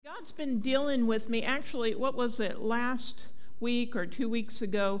God's been dealing with me. Actually, what was it, last week or 2 weeks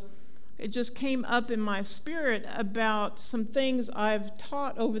ago? It just came up in my spirit about some things I've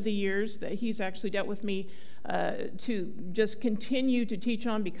taught over the years that he's actually dealt with me to just continue to teach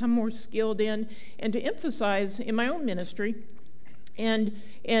on, become more skilled in, and to emphasize in my own ministry. And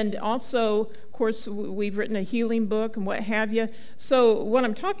also, of course, we've written a healing book and what have you. So what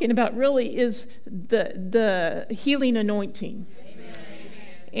I'm talking about really is the healing anointing. Amen.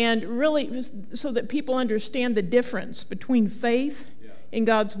 And really, so that people understand the difference between faith in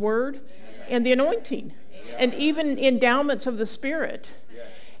God's Word and the anointing, and even endowments of the Spirit.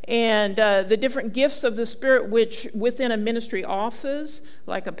 And the different gifts of the Spirit, which within a ministry office,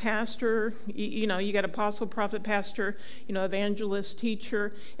 like a pastor, you got apostle, prophet, pastor, evangelist,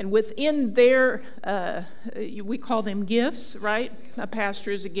 teacher, and within their, we call them gifts, right? A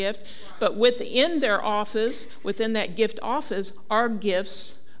pastor is a gift, but within their office, within that gift office, are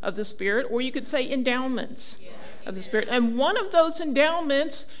gifts of the Spirit, or you could say endowments of the Spirit. And one of those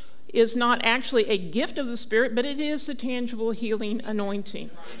endowments is not actually a gift of the Spirit, but it is the tangible healing anointing.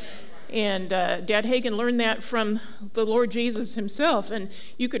 And Dad Hagin learned that from the Lord Jesus himself. And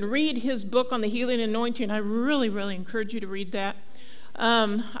you can read his book on the healing anointing. I really, really encourage you to read that.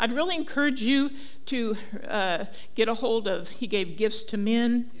 I'd really encourage you to get a hold of, he gave gifts to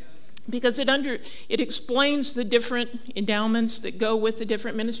men, because it explains the different endowments that go with the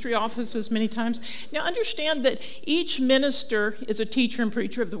different ministry offices many times. Now understand that each minister is a teacher and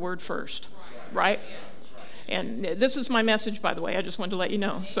preacher of the word first, right? And this is my message, by the way. I just wanted to let you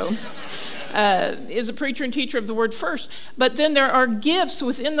know. So, is a preacher and teacher of the word first. But then there are gifts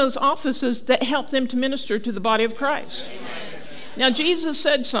within those offices that help them to minister to the body of Christ. Now Jesus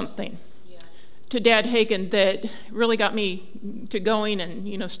said something to Dad Hagin that really got me to going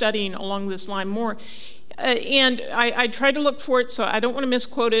and studying along this line more. And I tried to look for it, so I don't want to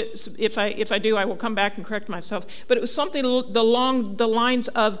misquote it. If I do, I will come back and correct myself. But it was something along the lines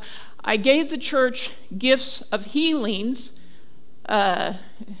of, I gave the church gifts of healings, not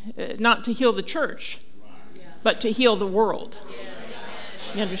to heal the church, but to heal the world.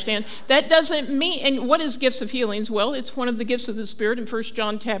 You understand? That doesn't mean, and what is gifts of healings? Well, it's one of the gifts of the Spirit in 1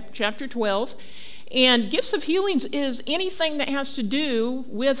 John chapter 12. And gifts of healings is anything that has to do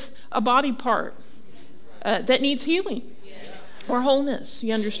with a body part that needs healing or wholeness.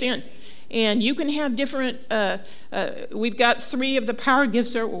 You understand? And you can have different, we've got 3 of the power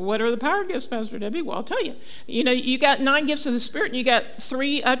gifts there. Well, what are the power gifts, Pastor Debbie? Well, I'll tell you. You got 9 gifts of the Spirit, and you got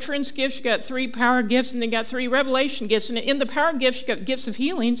 3 utterance gifts, you got 3 power gifts, and then you got 3 revelation gifts. And in the power gifts, you got gifts of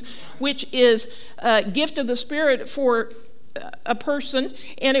healings, which is a gift of the Spirit for a person,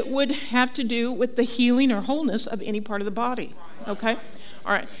 and it would have to do with the healing or wholeness of any part of the body. Okay?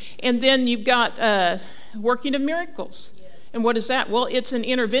 All right. And then you've got working of miracles. And what is that? Well, it's an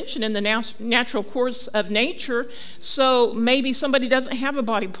intervention in the natural course of nature. So maybe somebody doesn't have a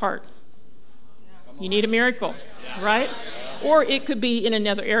body part. You need a miracle, right? Or it could be in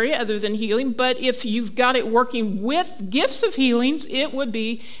another area other than healing. But if you've got it working with gifts of healings, it would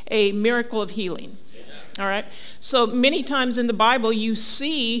be a miracle of healing. All right. So many times in the Bible you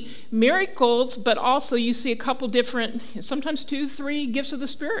see miracles, but also you see a couple different, sometimes 2, 3 gifts of the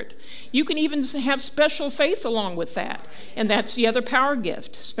Spirit. You can even have special faith along with that. And that's the other power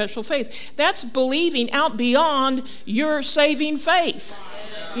gift, special faith. That's believing out beyond your saving faith.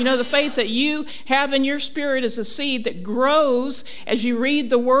 The faith that you have in your spirit is a seed that grows as you read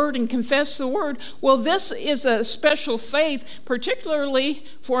the Word and confess the Word. Well, this is a special faith, particularly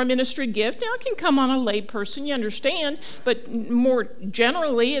for a ministry gift. Now, it can come on a lay person, you understand, but more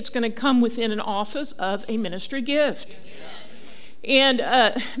generally, it's going to come within an office of a ministry gift. And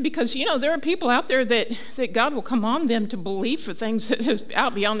because, there are people out there that God will come on them to believe for things that is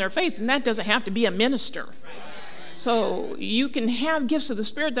out beyond their faith, and that doesn't have to be a minister. So you can have gifts of the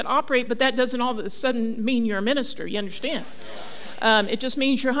Spirit that operate, but that doesn't all of a sudden mean you're a minister. You understand? It just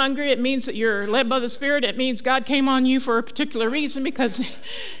means you're hungry. It means that you're led by the Spirit. It means God came on you for a particular reason because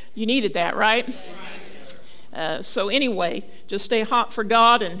you needed that, right? So anyway, just stay hot for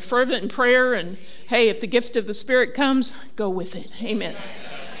God and fervent in prayer. And hey, if the gift of the Spirit comes, go with it. Amen.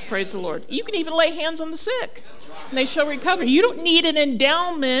 Praise the Lord. You can even lay hands on the sick, and they shall recover. You don't need an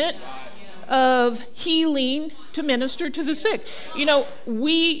endowment of healing to minister to the sick.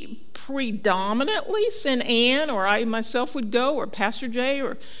 We predominantly, send Ann or I myself would go, or Pastor Jay,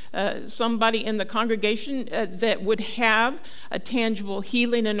 or somebody in the congregation that would have a tangible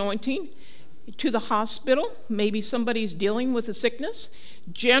healing anointing to the hospital. Maybe somebody's dealing with a sickness.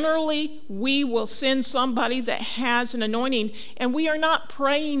 Generally, we will send somebody that has an anointing, and we are not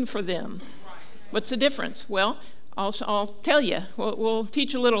praying for them. What's the difference? Well, I'll tell you. We'll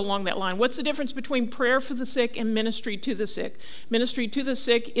teach a little along that line. What's the difference between prayer for the sick and ministry to the sick? Ministry to the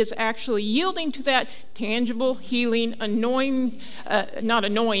sick is actually yielding to that tangible healing, not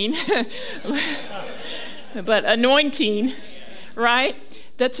annoying, but anointing, right?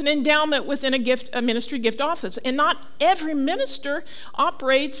 That's an endowment within a ministry gift office. And not every minister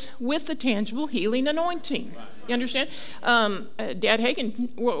operates with the tangible healing anointing. You understand? Dad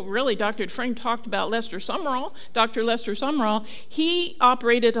Hagin, well, really, Dr. Dufresne talked about Lester Sumrall. Dr. Lester Sumrall, he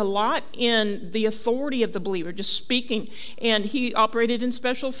operated a lot in the authority of the believer, just speaking. And he operated in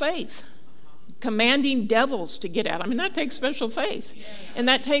special faith, commanding devils to get out. I mean, that takes special faith. And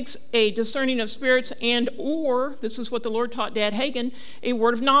that takes a discerning of spirits or, this is what the Lord taught Dad Hagin, a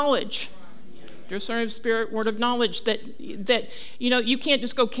word of knowledge. Discerning of spirit, word of knowledge that you can't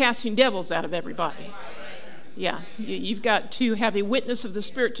just go casting devils out of everybody. Yeah, you've got to have a witness of the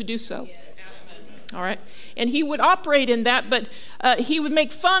Spirit to do so. All right. And he would operate in that, but he would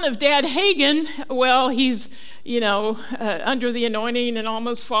make fun of Dad Hagin. Well, he's, under the anointing and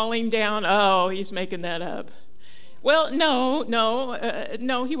almost falling down. Oh, he's making that up. Well, no,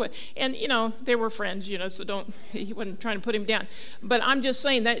 he would. And, they were friends, so he wasn't trying to put him down. But I'm just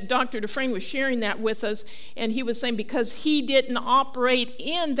saying that Dr. Dufresne was sharing that with us, and he was saying because he didn't operate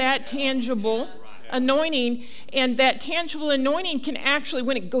in that tangible anointing, and that tangible anointing can actually,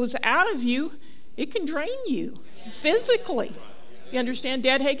 when it goes out of you, it can drain you physically. You understand?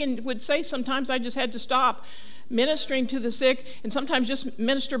 Dad Hagin would say sometimes I just had to stop ministering to the sick and sometimes just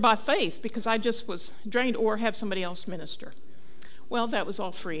minister by faith because I just was drained, or have somebody else minister. Well, that was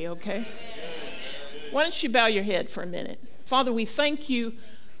all free, okay? Why don't you bow your head for a minute? Father, we thank you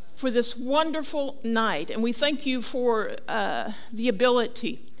for this wonderful night, and we thank you for the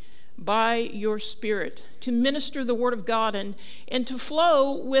ability by your Spirit to minister the Word of God and to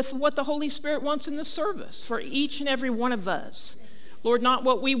flow with what the Holy Spirit wants in the service for each and every one of us. Lord, not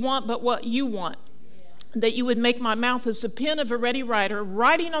what we want, but what you want. That you would make my mouth as the pen of a ready writer,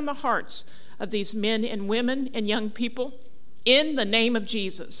 writing on the hearts of these men and women and young people, in the name of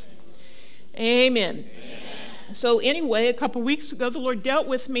Jesus. Amen. So anyway, a couple weeks ago, the Lord dealt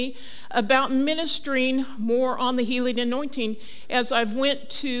with me about ministering more on the healing anointing. As I went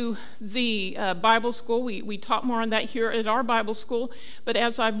to the Bible school, we taught more on that here at our Bible school, but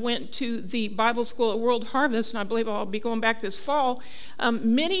as I went to the Bible school at World Harvest, and I believe I'll be going back this fall,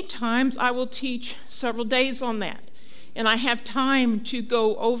 many times I will teach several days on that. And I have time to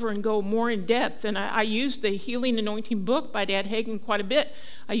go over and go more in depth. And I use the Healing Anointing book by Dad Hagin quite a bit.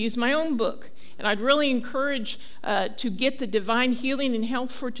 I use my own book. And I'd really encourage to get the Divine Healing and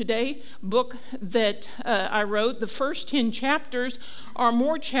Health for Today book that I wrote. The first 10 chapters are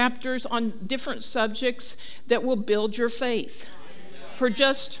more chapters on different subjects that will build your faith for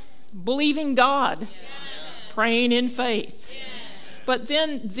just believing God, praying in faith. But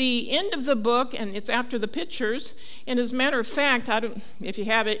then the end of the book, and it's after the pictures, and as a matter of fact, if you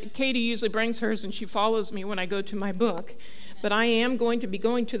have it, Katie usually brings hers and she follows me when I go to my book. But I am going to be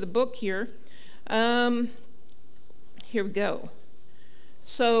going to the book here. Here we go.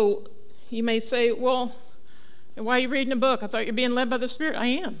 So you may say, well, why are you reading a book? I thought you were being led by the Spirit. I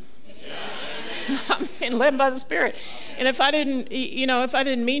am. I'm being led by the Spirit. And if I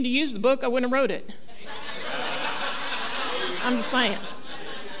didn't mean to use the book, I wouldn't have wrote it. I'm just saying.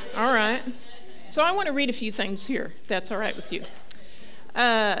 All right. So I want to read a few things here, if that's all right with you.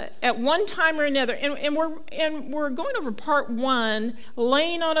 At one time or another, and we're going over part 1,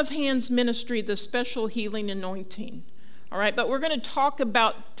 laying on of hands ministry, the special healing anointing. All right, but we're going to talk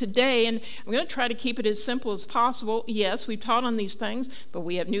about today, and I'm going to try to keep it as simple as possible. Yes, we've taught on these things, but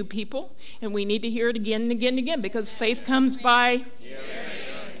we have new people, and we need to hear it again and again and again, because faith comes by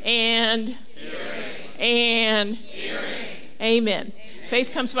hearing. Amen.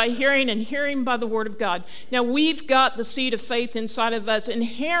 Faith comes by hearing, and hearing by the Word of God. Now, we've got the seed of faith inside of us.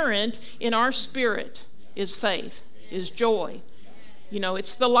 Inherent in our spirit is faith, is joy.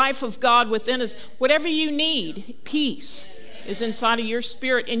 It's the life of God within us. Whatever you need, peace is inside of your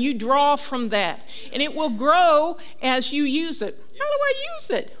spirit, and you draw from that. And it will grow as you use it. How do I use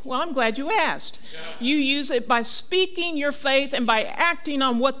it? Well, I'm glad you asked. You use it by speaking your faith and by acting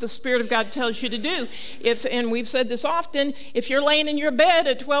on what the Spirit of God tells you to do. And we've said this often, if you're laying in your bed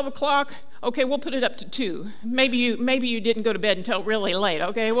at 12 o'clock, okay, we'll put it up to 2. Maybe you didn't go to bed until really late,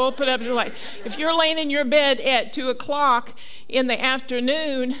 okay? We'll put it up to late. If you're laying in your bed at 2 o'clock in the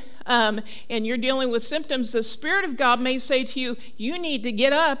afternoon and you're dealing with symptoms, the Spirit of God may say to you, you need to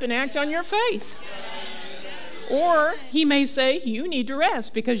get up and act on your faith. Or he may say, you need to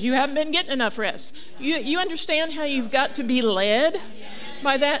rest because you haven't been getting enough rest. You understand how you've got to be led?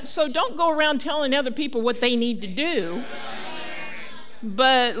 by that? So don't go around telling other people what they need to do,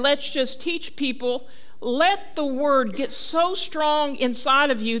 but let's just teach people. Let the word get so strong inside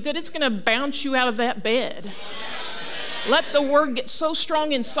of you that it's going to bounce you out of that bed. Let the word get so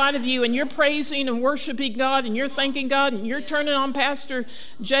strong inside of you, and you're praising and worshiping God, and you're thanking God, and you're turning on Pastor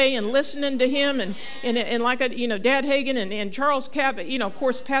Jay and listening to him, and like Dad Hagin and Charles Capp, of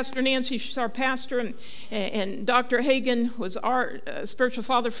course Pastor Nancy, she's our pastor, and Dr. Hagin was our spiritual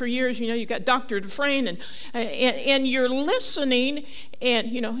father for years. You got Dr. Dufresne, and you're listening,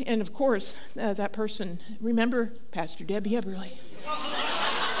 and of course that person. Remember Pastor Debbie Everly.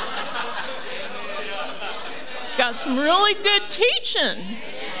 Got some really good teaching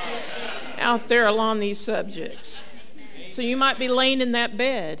out there along these subjects. So you might be laying in that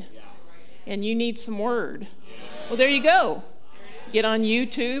bed and you need some word. Well, there you go. Get on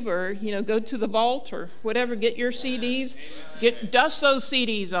YouTube or, go to the vault or whatever. Get your CDs. Dust those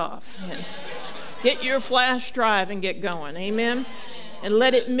CDs off. And get your flash drive and get going. Amen? And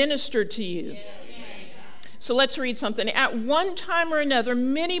let it minister to you. So let's read something. At one time or another,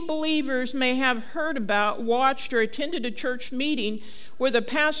 many believers may have heard about, watched, or attended a church meeting where the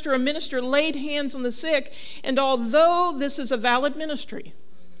pastor or minister laid hands on the sick, and although this is a valid ministry,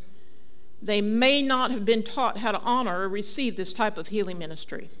 they may not have been taught how to honor or receive this type of healing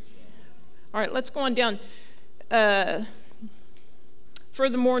ministry. All right, let's go on down.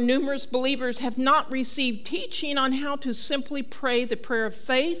 Furthermore, numerous believers have not received teaching on how to simply pray the prayer of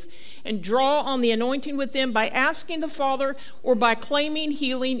faith and draw on the anointing with them by asking the Father or by claiming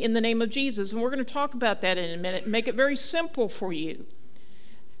healing in the name of Jesus. And we're going to talk about that in a minute and make it very simple for you.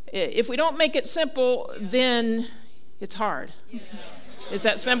 If we don't make it simple, then it's hard. Is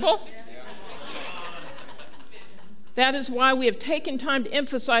that simple? That is why we have taken time to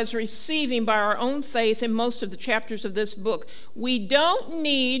emphasize receiving by our own faith in most of the chapters of this book. We don't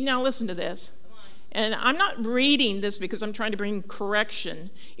need, now listen to this, and I'm not reading this because I'm trying to bring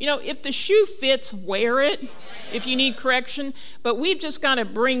correction. If the shoe fits, wear it if you need correction, but we've just got to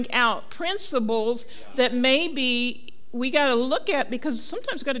bring out principles that maybe we got to look at because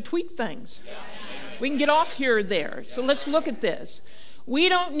sometimes we've got to tweak things. We can get off here or there. So let's look at this. We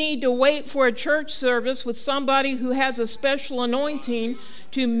don't need to wait for a church service with somebody who has a special anointing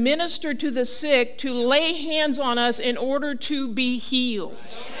to minister to the sick, to lay hands on us in order to be healed.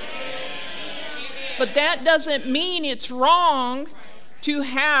 But that doesn't mean it's wrong to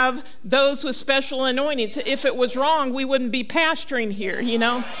have those with special anointings. If it was wrong, we wouldn't be pastoring here,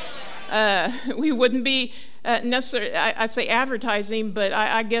 we wouldn't be necessarily, I say advertising, but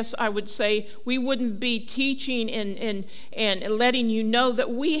I guess I would say we wouldn't be teaching and letting you know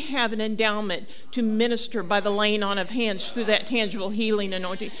that we have an endowment to minister by the laying on of hands through that tangible healing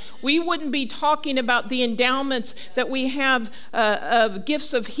anointing. We wouldn't be talking about the endowments that we have of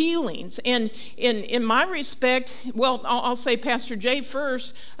gifts of healings. And in my respect, well, I'll say Pastor Jay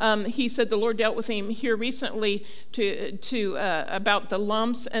first. He said the Lord dealt with him here recently to about the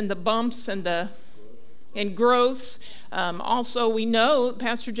lumps and the bumps and growths. Also, we know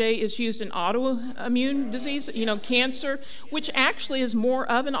Pastor Jay is used in autoimmune disease, cancer, which actually is more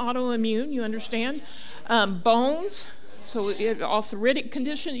of an autoimmune, you understand. Bones, so arthritic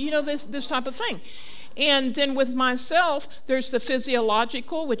condition, this type of thing. And then with myself, there's the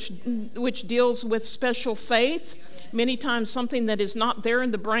physiological, which deals with special faith. Many times something that is not there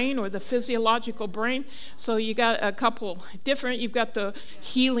in the brain or the physiological brain. So you got a couple different. You've got the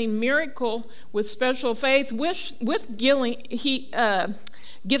healing miracle with special faith with gifts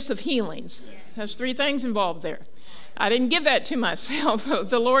of healings. There's three things involved there. I didn't give that to myself.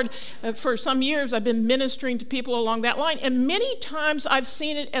 The Lord, for some years, I've been ministering to people along that line. And many times I've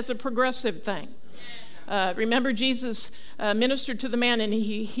seen it as a progressive thing. Remember, Jesus ministered to the man, and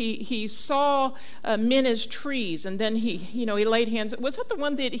he saw men as trees, and then he laid hands. Was that the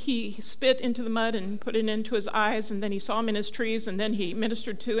one that he spit into the mud and put it into his eyes, and then he saw men as trees, and then he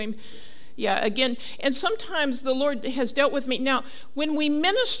ministered to him? Yeah, again, and sometimes the Lord has dealt with me. Now, when we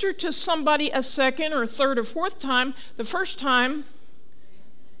minister to somebody a second or third or fourth time, the first time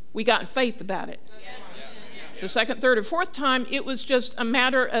we got faith about it. The second, third, or fourth time, it was just a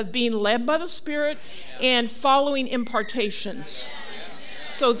matter of being led by the Spirit and following impartations.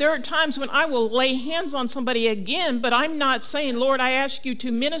 So there are times when I will lay hands on somebody again, but I'm not saying, Lord, I ask you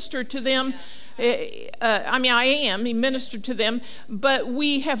to minister to them. I am, he ministered to them, but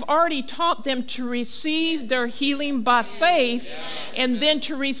we have already taught them to receive their healing by faith and then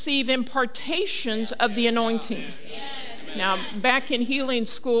to receive impartations of the anointing. Now, back in healing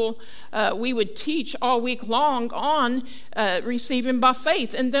school, we would teach all week long on receiving by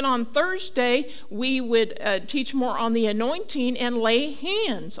faith. And then on Thursday, we would teach more on the anointing and lay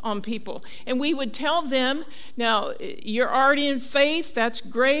hands on people. And we would tell them, now, you're already in faith. That's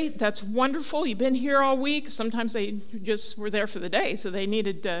great. That's wonderful. You've been here all week. Sometimes they just were there for the day, so they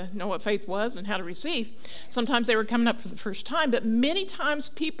needed to know what faith was and how to receive. Sometimes they were coming up for the first time, but many times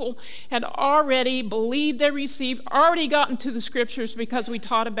people had already believed they received, already gotten to the scriptures because we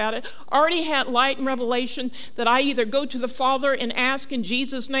taught about it, already had light and revelation that I either go to the Father and ask in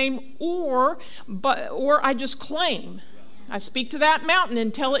Jesus' name, or I just claim. I speak to that mountain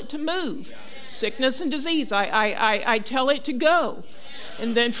and tell it to move. Sickness and disease, I tell it to go.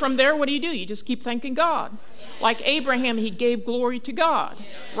 And then from there, what do? You just keep thanking God. Like Abraham, he gave glory to God,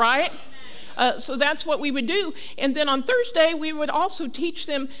 right? So that's what we would do. And then on Thursday, we would also teach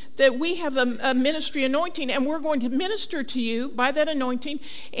them that we have a ministry anointing, and we're going to minister to you by that anointing.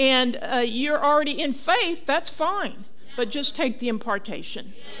 And you're already in faith, that's fine. But just take the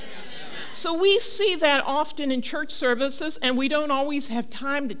impartation. So we see that often in church services, and we don't always have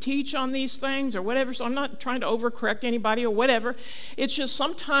time to teach on these things or whatever. So I'm not trying to overcorrect anybody or whatever. It's just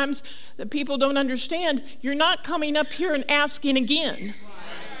sometimes that people don't understand. You're not coming up here and asking again.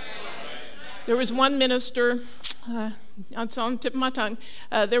 There was one minister, it's on the tip of my tongue,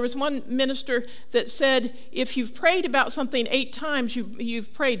 there was one minister that said, if you've prayed about something 8 times,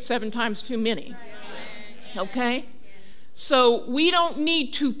 you've prayed 7 times too many. Okay? So we don't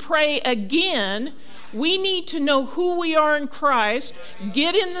need to pray again. We need to know who we are in Christ,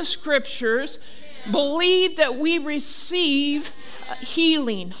 get in the scriptures, believe that we receive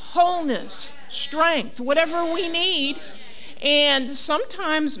healing, wholeness, strength, whatever we need. And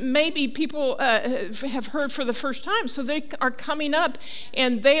sometimes maybe people have heard for the first time, so they are coming up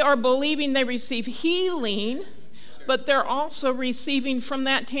and they are believing they receive healing, but they're also receiving from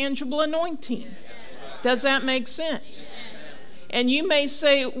that tangible anointing. Does that make sense? And you may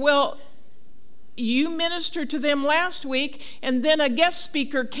say, well, you ministered to them last week, and then a guest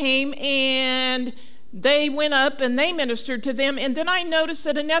speaker came and they went up and they ministered to them, and then I noticed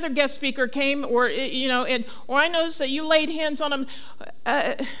that another guest speaker came, or I noticed that you laid hands on them.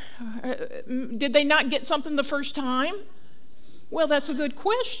 Did they not get something the first time? Well, that's a good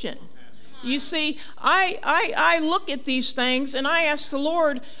question. You see, I look at these things and I ask the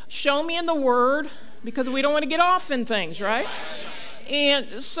Lord, show me in the Word, because we don't want to get off in things, right?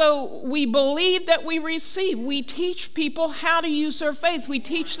 And so we believe that we receive. We teach people how to use their faith. We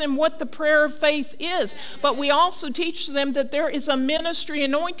teach them what the prayer of faith is. But we also teach them that there is a ministry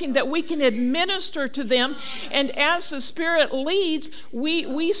anointing that we can administer to them. And as the Spirit leads,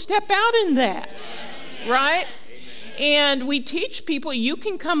 we step out in that, right? And we teach people, you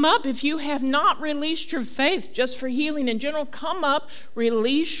can come up if you have not released your faith, just for healing in general. Come up,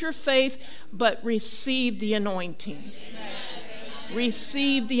 release your faith, but receive the anointing.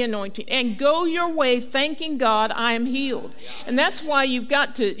 Receive the anointing and go your way thanking God, I am healed. And that's why you've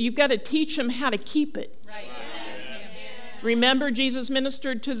got to teach them how to keep it. Remember, Jesus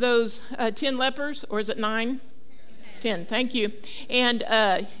ministered to those 10 lepers, or is it 9? 10, thank you. And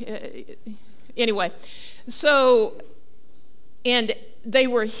anyway, so, and they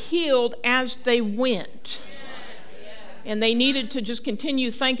were healed as they went. And they needed to just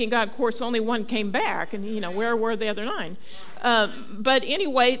continue thanking God. Of course, only one came back, and where were the other 9? But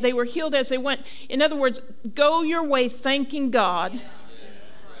anyway, they were healed as they went. In other words, go your way thanking God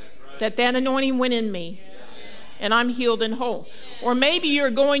that anointing went in me, and I'm healed and whole. Or maybe you're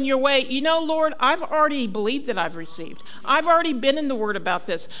going your way, Lord, I've already believed that I've received. I've already been in the Word about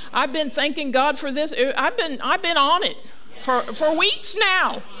this. I've been thanking God for this. I've been on it for weeks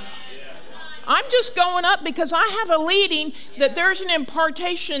now. I'm just going up because I have a leading that there's an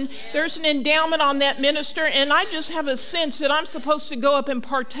impartation, there's an endowment on that minister, and I just have a sense that I'm supposed to go up and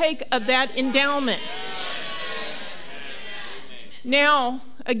partake of that endowment. Now,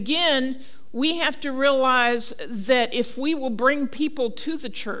 again, we have to realize that if we will bring people to the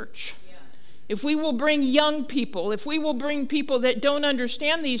church, if we will bring young people, if we will bring people that don't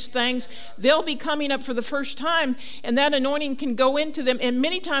understand these things, they'll be coming up for the first time, and that anointing can go into them. And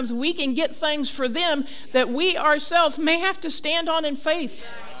many times we can get things for them that we ourselves may have to stand on in faith.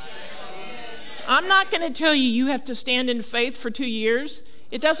 I'm not going to tell you have to stand in faith for 2 years.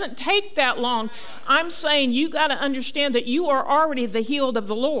 It doesn't take that long. I'm saying you got to understand that you are already the healed of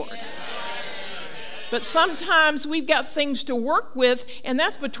the Lord. But sometimes we've got things to work with, and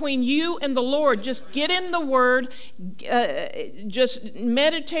that's between you and the Lord. Just get in the Word. Just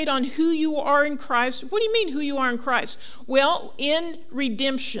meditate on who you are in Christ. What do you mean who you are in Christ? Well, in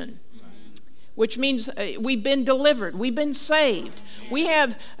redemption. which means we've been delivered, we've been saved. We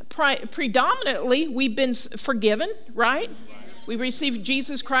have predominantly, we've been forgiven, right? We received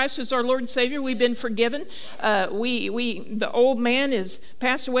Jesus Christ as our Lord and Savior. We've been forgiven. The old man is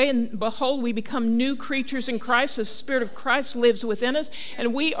passed away, and behold, we become new creatures in Christ. The Spirit of Christ lives within us,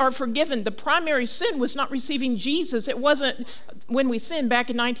 and we are forgiven. The primary sin was not receiving Jesus. It wasn't when we sinned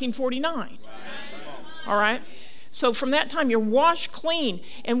back in 1949. All right? So from that time, you're washed clean,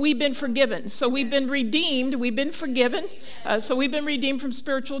 and we've been forgiven. So we've been redeemed. We've been forgiven. So we've been redeemed from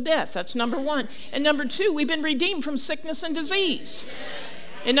spiritual death. That's number one. And number two, we've been redeemed from sickness and disease.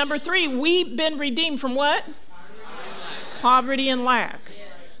 And number three, we've been redeemed from what? Poverty and lack.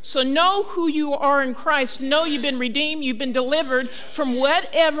 So know who you are in Christ. Know you've been redeemed. You've been delivered from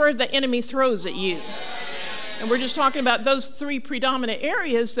whatever the enemy throws at you. And we're just talking about those three predominant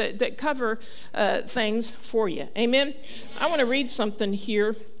areas that cover things for you. Amen? I want to read something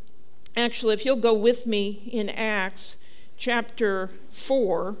here. Actually, if you'll go with me in Acts chapter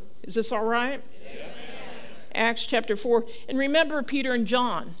 4. Is this all right? Yes. Acts chapter 4. And remember Peter and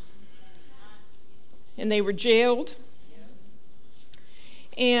John. And they were jailed.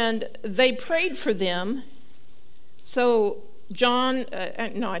 And they prayed for them. So John,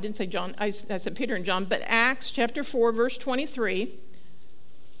 no, I didn't say John. I said Peter and John. But Acts chapter 4, verse 23.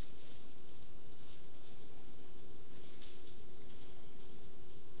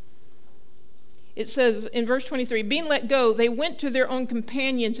 It says in verse 23, being let go, they went to their own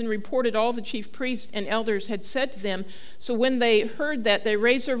companions and reported all the chief priests and elders had said to them. So when they heard that, they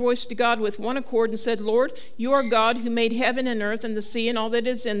raised their voice to God with one accord and said, Lord, you are God who made heaven and earth and the sea and all that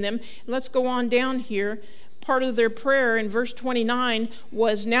is in them. And let's go on down here. Part of their prayer in verse 29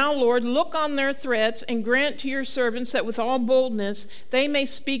 was, now, Lord, look on their threats and grant to your servants that with all boldness they may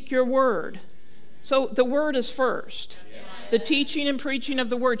speak your word. So the word is first. The teaching and preaching of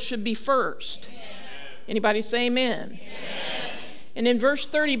the word should be first. Anybody say amen? And in verse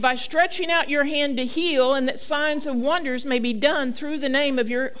 30, by stretching out your hand to heal, and that signs and wonders may be done through the name of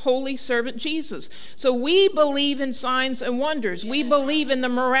your holy servant Jesus. So we believe in signs and wonders. We believe in the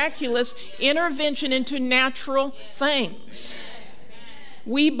miraculous intervention into natural things.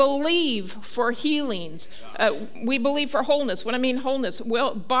 We believe for healings. We believe for wholeness. What I mean wholeness?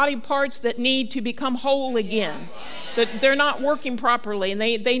 Well, body parts that need to become whole again. That they're not working properly, and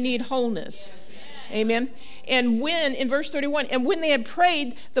they need wholeness. Amen. And when, in verse 31, and when they had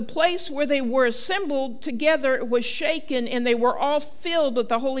prayed, the place where they were assembled together was shaken, and they were all filled with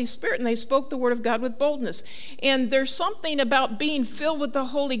the Holy Spirit, and they spoke the word of God with boldness. And there's something about being filled with the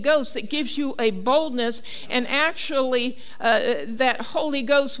Holy Ghost that gives you a boldness, and actually that Holy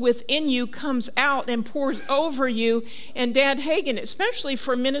Ghost within you comes out and pours over you. And Dad Hagin, especially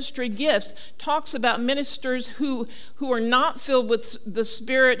for ministry gifts, talks about ministers who are not filled with the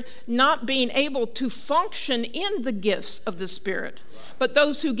Spirit not being able to function in the gifts of the Spirit. But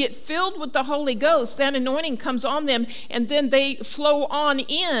those who get filled with the Holy Ghost, that anointing comes on them, and then they flow on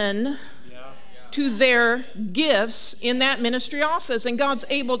in to their gifts in that ministry office, and God's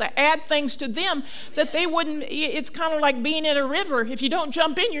able to add things to them that they wouldn't. It's kind of like being in a river. If you don't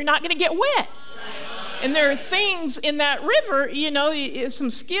jump in, you're not going to get wet. And there are things in that river, you know, some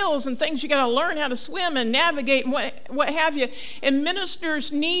skills and things you got to learn how to swim and navigate and what have you. And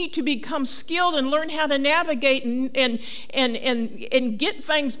ministers need to become skilled and learn how to navigate and get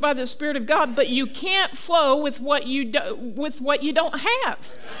things by the Spirit of God. But you can't flow with what you don't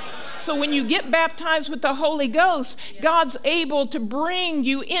have. So when you get baptized with the Holy Ghost, God's able to bring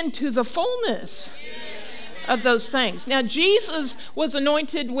you into the fullness of those things. Now, Jesus was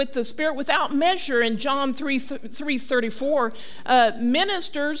anointed with the Spirit without measure in John 3:34.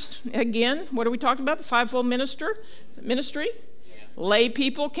 Ministers, again, what are we talking about? The fivefold ministry. Lay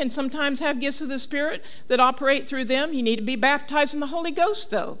people can sometimes have gifts of the Spirit that operate through them. You need to be baptized in the Holy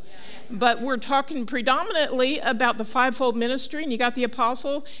Ghost, though. But we're talking predominantly about the fivefold ministry, and you got the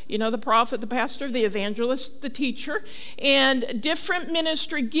apostle, you know, the prophet, the pastor, the evangelist, the teacher, and different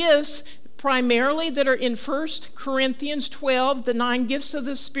ministry gifts primarily that are in 1 Corinthians 12, the 9 gifts of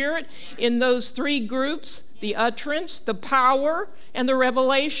the Spirit, in those three groups, the utterance, the power, and the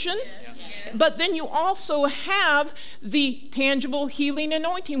revelation. But then you also have the tangible healing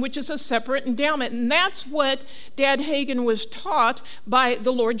anointing, which is a separate endowment. And that's what Dad Hagin was taught by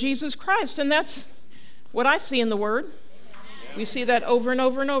the Lord Jesus Christ. And that's what I see in the Word. We see that over and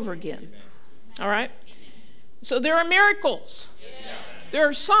over and over again. All right? So there are miracles. There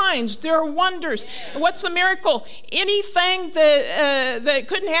are signs. There are wonders. What's a miracle? Anything that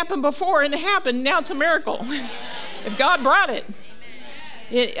couldn't happen before and it happened, now it's a miracle. If God brought it.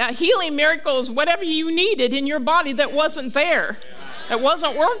 A healing miracle is whatever you needed in your body that wasn't there, that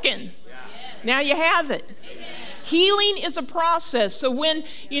wasn't working. Now you have it. Healing is a process. So when,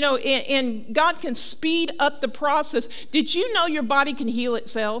 and God can speed up the process. Did you know your body can heal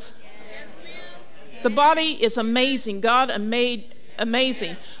itself? The body is amazing. God made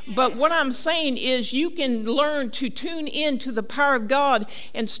amazing. But what I'm saying is you can learn to tune into the power of God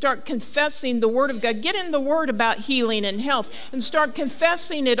and start confessing the Word of God. Get in the Word about healing and health and start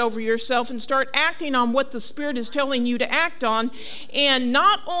confessing it over yourself and start acting on what the Spirit is telling you to act on. And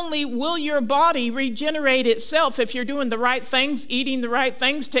not only will your body regenerate itself if you're doing the right things, eating the right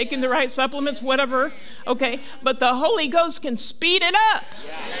things, taking the right supplements, whatever, okay, but the Holy Ghost can speed it up.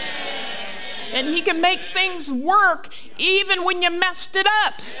 And He can make things work even when you messed it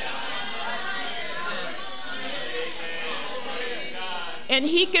up. And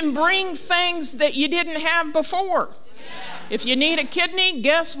He can bring things that you didn't have before. If you need a kidney,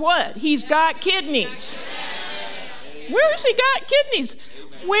 guess what? He's got kidneys. Where's He got kidneys?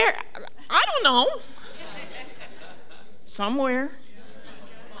 Where? I don't know. Somewhere.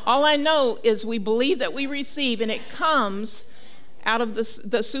 All I know is we believe that we receive, and it comes out of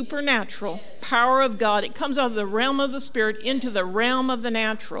the supernatural power of God. It comes out of the realm of the Spirit into the realm of the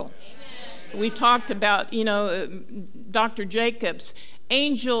natural. We've talked about, Dr. Jacobs.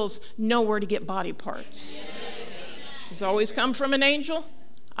 Angels know where to get body parts. Does it always come from an angel?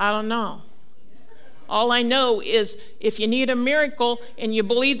 I don't know. All I know is if you need a miracle and you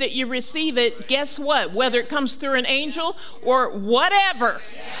believe that you receive it, guess what? Whether it comes through an angel or whatever,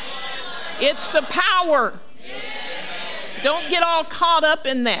 it's the power. Don't get all caught up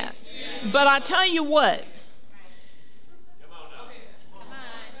in that. But I tell you what,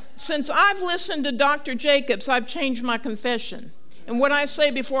 since I've listened to Dr. Jacobs, I've changed my confession. And what I say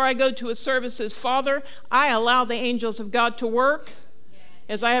before I go to a service is, Father, I allow the angels of God to work.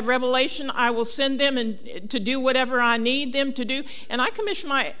 As I have revelation, I will send them to do whatever I need them to do. And I commission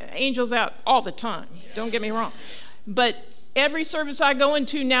my angels out all the time. Don't get me wrong. But every service I go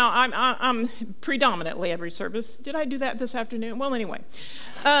into now, I'm predominantly every service. Did I do that this afternoon? Well, anyway.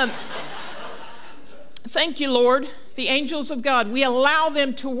 Thank you, Lord. The angels of God, we allow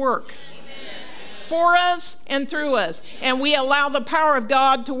them to work for us and through us. And we allow the power of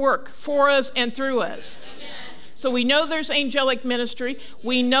God to work for us and through us. So we know there's angelic ministry.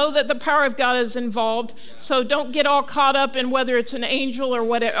 We know that the power of God is involved. So don't get all caught up in whether it's an angel or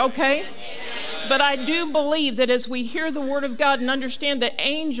whatever, okay? But I do believe that as we hear the Word of God and understand that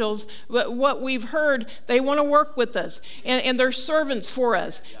angels, what we've heard, they want to work with us. And they're servants for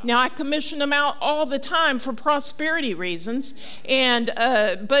us. Now, I commission them out all the time for prosperity reasons. And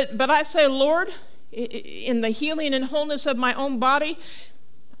but I say, Lord, in the healing and wholeness of my own body,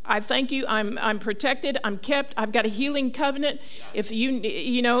 I thank you. I'm protected. I'm kept. I've got a healing covenant. If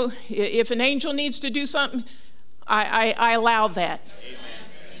if an angel needs to do something, I allow that. Amen.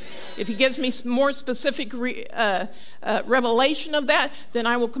 If He gives me more specific revelation of that, then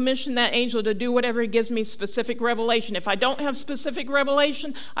I will commission that angel to do whatever He gives me specific revelation. If I don't have specific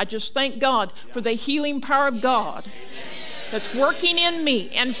revelation, I just thank God for the healing power of God that's working in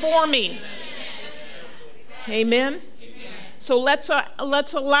me and for me. Amen. So let's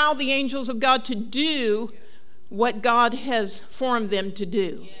allow the angels of God to do what God has formed them to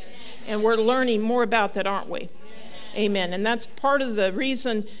do. And we're learning more about that, aren't we? Amen. And that's part of the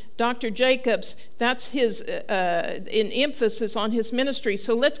reason Dr. Jacobs, that's his in emphasis on his ministry.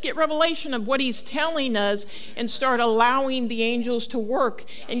 So let's get revelation of what he's telling us and start allowing the angels to work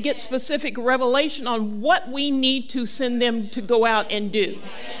and get specific revelation on what we need to send them to go out and do.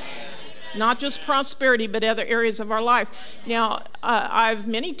 Not just prosperity, but other areas of our life. Now, I've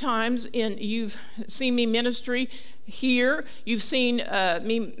many times, you've seen me ministry here. You've seen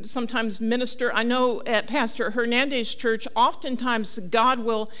me sometimes minister. I know at Pastor Hernandez's church, oftentimes God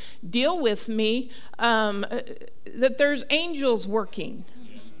will deal with me that there's angels working.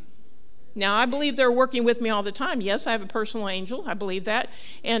 Now, I believe they're working with me all the time. Yes, I have a personal angel. I believe that.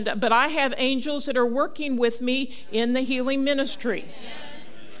 But I have angels that are working with me in the healing ministry.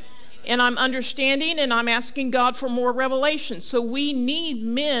 And I'm understanding and I'm asking God for more revelation. So we need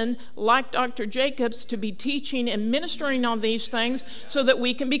men like Dr. Jacobs to be teaching and ministering on these things so that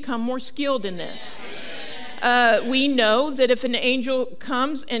we can become more skilled in this. We know that if an angel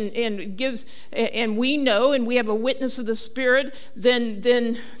comes and gives, and we know and we have a witness of the Spirit,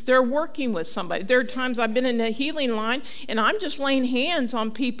 then they're working with somebody. There are times I've been in the healing line and I'm just laying hands on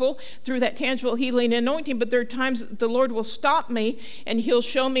people through that tangible healing anointing, but there are times the Lord will stop me and He'll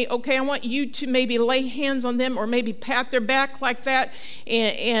show me, okay, I want you to maybe lay hands on them or maybe pat their back like that,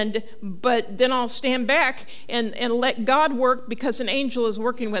 but then I'll stand back and let God work because an angel is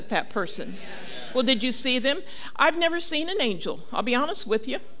working with that person. Well, did you see them? I've never seen an angel. I'll be honest with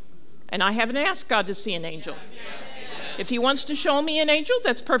you. And I haven't asked God to see an angel. If he wants to show me an angel,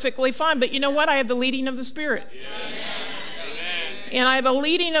 that's perfectly fine. But you know what? I have the leading of the Spirit. And I have a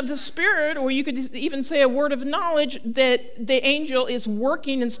leading of the Spirit, or you could even say a word of knowledge, that the angel is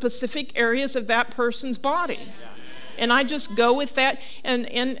working in specific areas of that person's body. And I just go with that,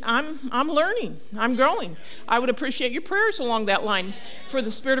 and I'm learning. I'm growing. I would appreciate your prayers along that line for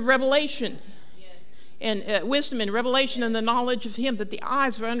the spirit of revelation and wisdom and revelation and the knowledge of him, that the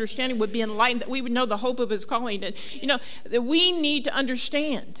eyes of our understanding would be enlightened, that we would know the hope of his calling. And, that we need to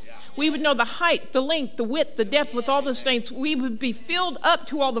understand. We would know the height, the length, the width, the depth with all the saints. We would be filled up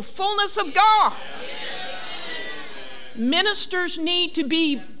to all the fullness of God. Ministers need to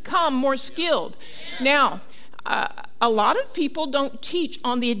become more skilled. Now, a lot of people don't teach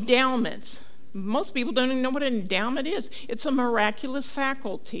on the endowments. Most people don't even know what an endowment is. It's a miraculous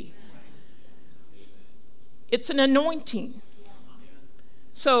faculty. It's an anointing.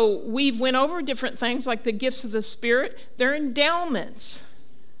 So we've went over different things like the gifts of the Spirit. They're endowments.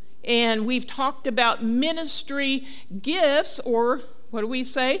 And we've talked about ministry gifts, or what do we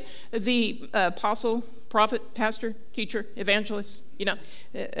say? The apostle, prophet, pastor, teacher, evangelist,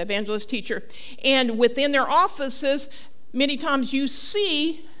 evangelist, teacher. And within their offices, many times you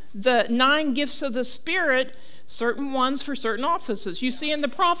see the 9 gifts of the Spirit, certain ones for certain offices. You see in the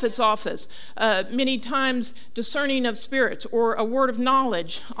prophet's office, many times discerning of spirits, or a word of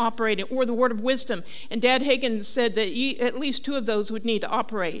knowledge operating, or the word of wisdom. And Dad Hagin said that at least 2 of those would need to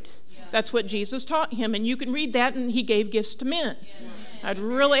operate. Yeah. That's what Jesus taught him, and you can read that, and he gave gifts to men. Yes. I'd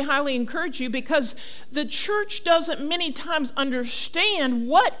really highly encourage you, because the church doesn't many times understand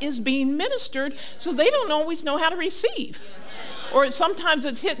what is being ministered, so they don't always know how to receive. Yes. Or sometimes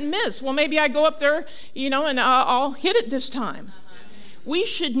it's hit and miss. Well, maybe I go up there, and I'll hit it this time. We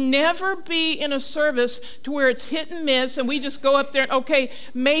should never be in a service to where it's hit and miss, and we just go up there and, okay,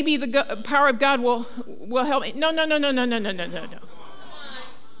 maybe the power of God will help me. No.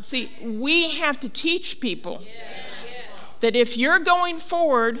 See, we have to teach people that if you're going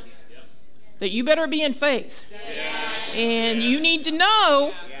forward, that you better be in faith. And you need to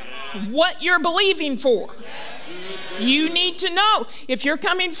know what you're believing for. You need to know. If you're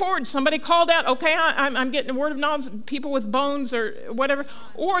coming forward, somebody called out, okay, I'm getting a word of knowledge, people with bones or whatever.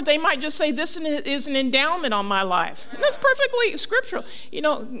 Or they might just say, this is an endowment on my life. And that's perfectly scriptural.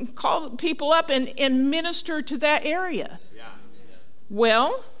 Call people up and minister to that area. Yeah.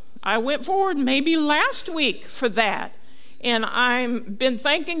 Well, I went forward maybe last week for that. And I've been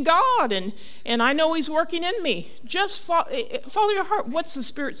thanking God, and I know he's working in me. Just follow your heart. What's the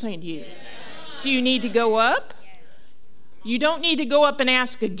Spirit saying to you? Do you need to go up? You don't need to go up and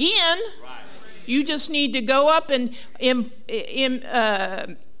ask again. You just need to go up and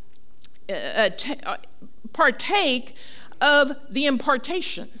partake of the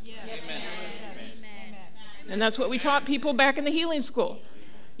impartation. And that's what we taught people back in the healing school.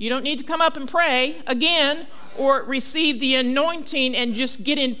 You don't need to come up and pray again or receive the anointing and just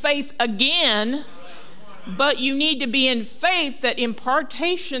get in faith again. But you need to be in faith that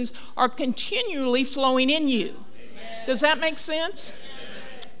impartations are continually flowing in you. Does that make sense?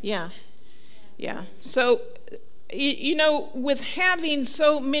 Yeah. So, with having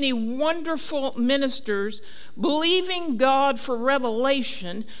so many wonderful ministers, believing God for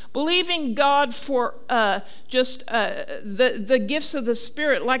revelation, believing God for the gifts of the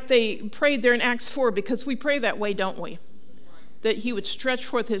Spirit, like they prayed there in Acts 4, because we pray that way, don't we? That he would stretch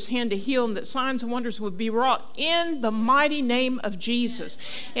forth his hand to heal, and that signs and wonders would be wrought in the mighty name of Jesus.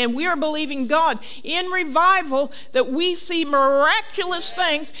 And we are believing God in revival that we see miraculous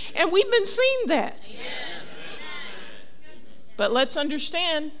things, and we've been seeing that. But let's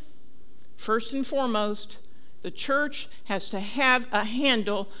understand, first and foremost, the church has to have a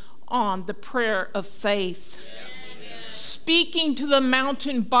handle on the prayer of faith. Speaking to the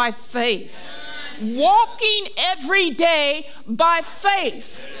mountain by faith. Walking every day by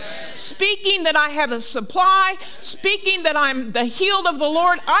faith. Speaking that I have a supply. Speaking that I'm the healed of the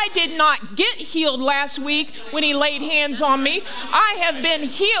Lord. I did not get healed last week when he laid hands on me. I have been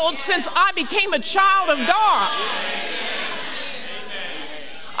healed since I became a child of God.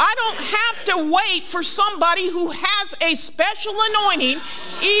 I don't have to wait for somebody who has a special anointing,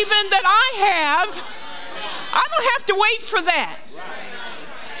 even that I have. I don't have to wait for that.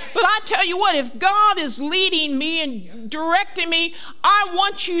 But I tell you what, if God is leading me and directing me, I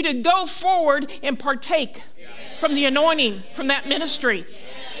want you to go forward and partake from the anointing, from that ministry.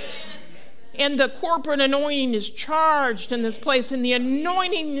 And the corporate anointing is charged in this place, and the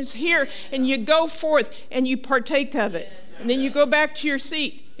anointing is here, and you go forth and you partake of it. And then you go back to your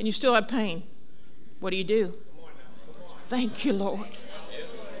seat and you still have pain. What do? Thank you, Lord.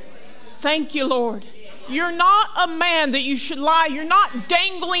 Thank you, Lord. You're not a man that you should lie. You're not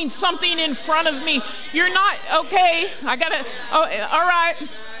dangling something in front of me. You're not, okay, all right.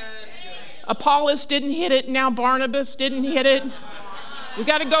 Apollos didn't hit it. Now Barnabas didn't hit it. We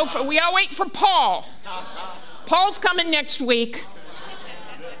got to wait for Paul. Paul's coming next week.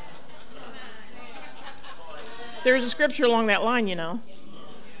 There's a scripture along that line, you know.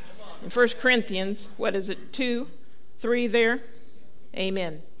 In 1 Corinthians, 2, 3 there?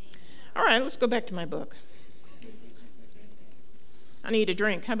 Amen. All right, let's go back to my book. I need a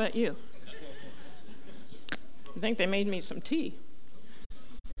drink. How about you? I think they made me some tea.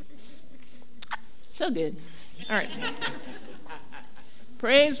 So good. All right.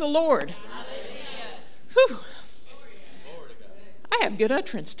 Praise the Lord. Whew. I have good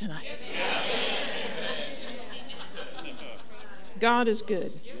utterance tonight. God is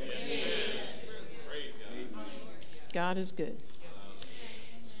good. God is good.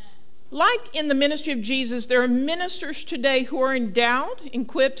 Like in the ministry of Jesus, there are ministers today who are endowed,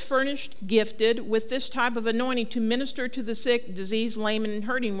 equipped, furnished, gifted with this type of anointing to minister to the sick, diseased, lame, and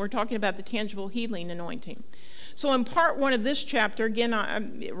hurting. We're talking about the tangible healing anointing. So in part 1 of this chapter, again,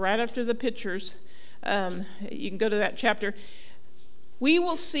 right after the pictures, you can go to that chapter, we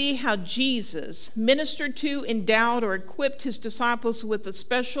will see how Jesus ministered to, endowed, or equipped his disciples with a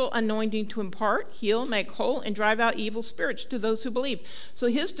special anointing to impart, heal, make whole, and drive out evil spirits to those who believe. So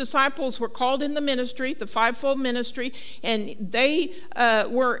his disciples were called in the ministry, the fivefold ministry, and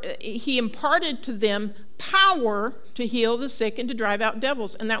he imparted to them power to heal the sick and to drive out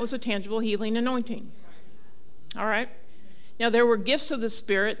devils, and that was a tangible healing anointing. All right? Now, there were gifts of the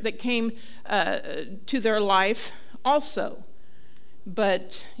Spirit that came to their life also.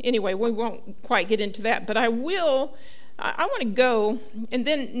 But anyway, we won't quite get into that. But I want to go, and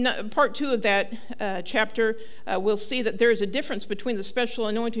then part 2 of that chapter, we'll see that there is a difference between the special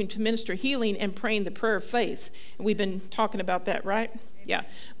anointing to minister healing and praying the prayer of faith. And we've been talking about that, right? Yeah.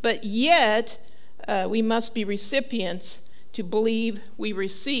 But yet, we must be recipients to believe we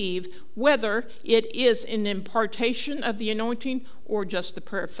receive, whether it is an impartation of the anointing or just the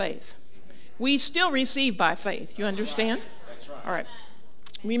prayer of faith. We still receive by faith. You understand? That's right. All right.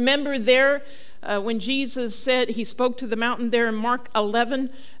 Remember there when Jesus said, he spoke to the mountain there in Mark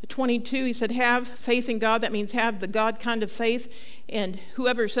 11:22, he said, have faith in God. That means have the God kind of faith. And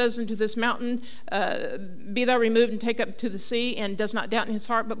whoever says unto this mountain, be thou removed and take up to the sea, and does not doubt in his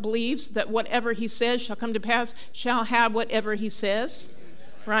heart, but believes that whatever he says shall come to pass, shall have whatever he says.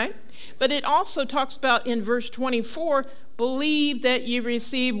 Right? But it also talks about in verse 24, believe that you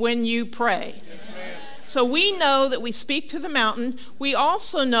receive when you pray. Yes, ma'am. So we know that we speak to the mountain. We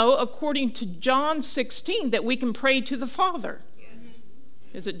also know, according to John 16, that we can pray to the Father. Yes.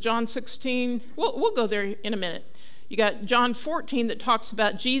 Is it John 16? We'll go there in a minute. You got John 14 that talks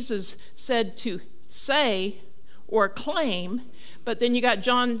about Jesus said to say or claim, but then you got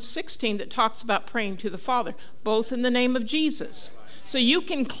John 16 that talks about praying to the Father, both in the name of Jesus. So you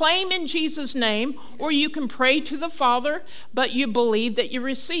can claim in Jesus' name, or you can pray to the Father, but you believe that you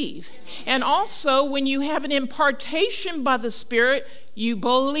receive. And also, when you have an impartation by the Spirit, you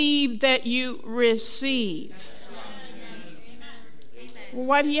believe that you receive. Well,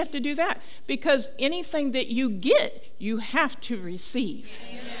 why do you have to do that? Because anything that you get, you have to receive.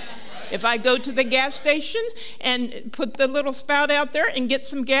 If I go to the gas station and put the little spout out there and get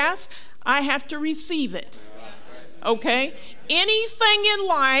some gas, I have to receive it. Okay? Anything in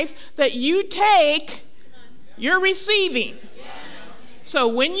life that you take, you're receiving. So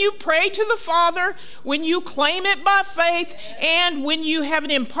when you pray to the Father, when you claim it by faith, and when you have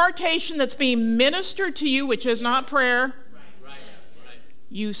an impartation that's being ministered to you, which is not prayer,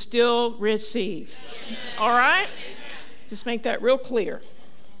 you still receive. All right? Just make that real clear.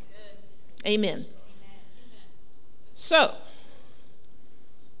 Amen. So,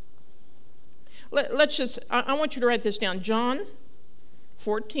 let's just, I want you to write this down. John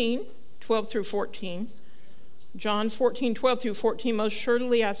 14, 12 through 14. John 14, 12 through 14. Most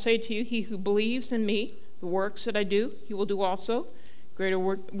surely I say to you, he who believes in me, the works that I do, he will do also. Greater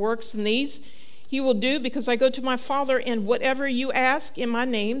works than these he will do, because I go to my Father, and whatever you ask in my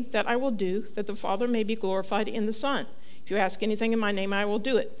name, that I will do, that the Father may be glorified in the Son. If you ask anything in my name, I will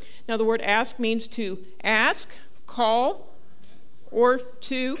do it. Now the word ask means to ask, call, or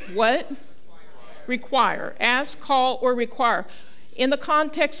to what? Require. Ask, call, or require. In the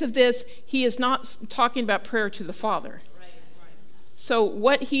context of this, he is not talking about prayer to the Father. So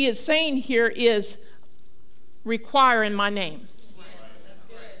what he is saying here is require in my name.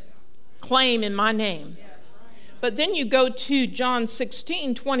 Claim in my name. But then you go to John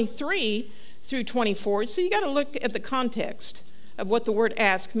 16, 23 through 24. So you got to look at the context of what the word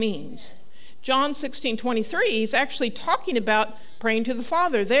ask means. John 16:23, he's actually talking about praying to the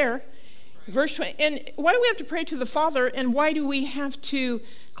Father there. Verse 20, and why do we have to pray to the Father, and why do we have to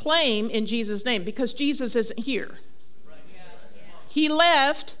claim in Jesus' name? Because Jesus isn't here. He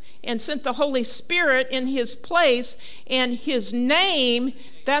left and sent the Holy Spirit in his place, and his name,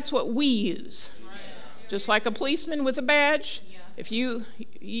 that's what we use. Just like a policeman with a badge. If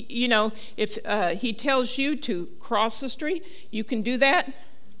if he tells you to cross the street, you can do that.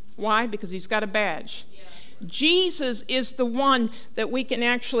 Why? Because he's got a badge. Jesus is the one that we can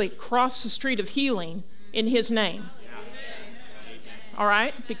actually cross the street of healing in his name. All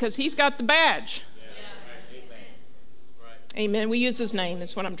right? Because he's got the badge. Amen. We use his name.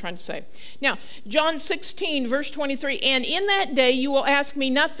 That's what I'm trying to say. Now, John 16, verse 23, and in that day you will ask me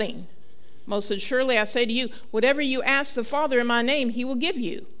nothing. Most assuredly I say to you, whatever you ask the Father in my name, he will give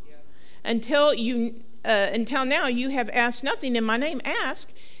you. Until now you have asked nothing in my name.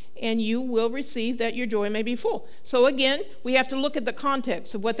 Ask, and you will receive, that your joy may be full. So again, we have to look at the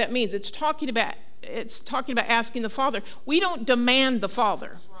context of what that means. It's talking about asking the Father. We don't demand the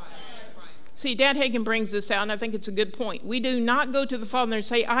Father. See, Dad Hagin brings this out, and I think it's a good point. We do not go to the Father and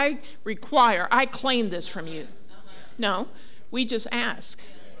say, I claim this from you. No, we just ask.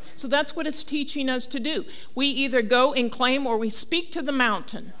 So that's what it's teaching us to do. We either go and claim, or we speak to the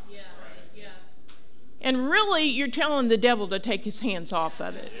mountain. And really, you're telling the devil to take his hands off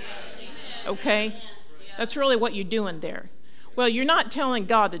of it. Okay? That's really what you're doing there. Well, you're not telling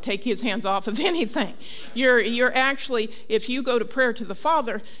God to take his hands off of anything. You're actually, if you go to prayer to the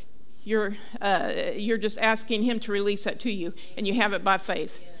Father, you're just asking him to release that to you, and you have it by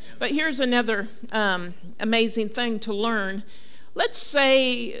faith. But here's another amazing thing to learn. Let's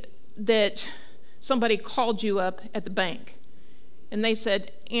say that somebody called you up at the bank, and they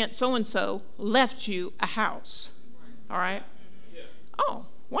said, Aunt so-and-so left you a house. All right? Yeah. Oh,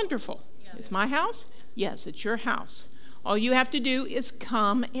 wonderful. Yeah. It's my house? Yes, it's your house. All you have to do is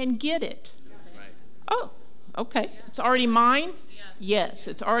come and get it. Right. Oh, okay. Yeah. It's already mine? Yeah. Yes,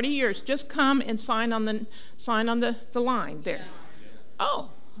 it's already yours. Just come and sign on the line there. Yeah.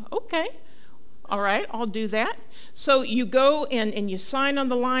 Oh, okay. All right, I'll do that. So you go and you sign on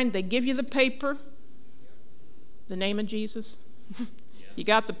the line. They give you the paper. The name of Jesus. You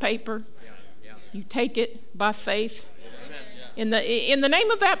got the paper. You take it by faith. In the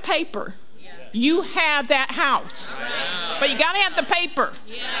name of that paper, you have that house. But you got to have the paper.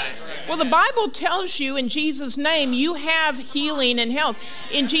 Well, the Bible tells you in Jesus' name you have healing and health.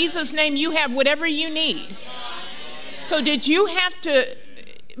 In Jesus' name you have whatever you need. So did you have to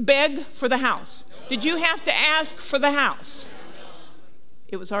beg for the house? Did you have to ask for the house?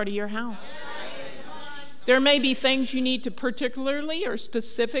 It was already your house. There may be things you need to particularly or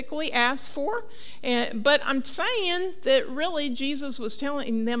specifically ask for, but I'm saying that really Jesus was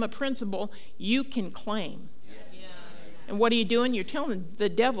telling them a principle you can claim. And what are you doing? You're telling the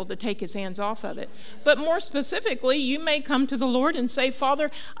devil to take his hands off of it. But more specifically, you may come to the Lord and say, Father,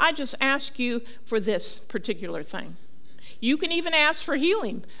 I just ask you for this particular thing. You can even ask for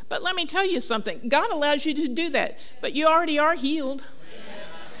healing. But let me tell you something. God allows you to do that, but you already are healed.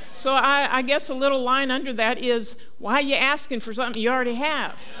 So I guess a little line under that is, why are you asking for something you already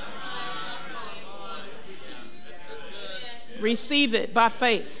have? Receive it by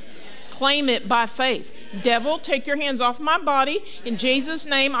faith. Claim it by faith. Devil, take your hands off my body. In Jesus'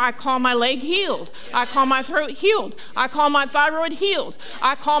 name, I call my leg healed. I call my throat healed. I call my thyroid healed.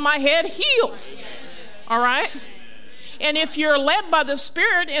 I call my head healed. All right? And if you're led by the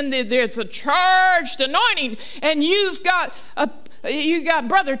Spirit and there's a charged anointing, and you've got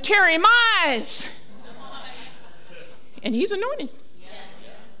Brother Terry Mize, and he's anointed,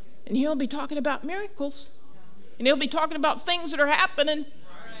 and he'll be talking about miracles, and he'll be talking about things that are happening,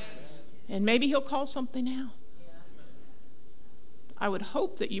 and maybe he'll call something out. I would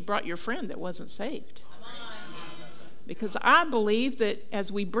hope that you brought your friend that wasn't saved, because I believe that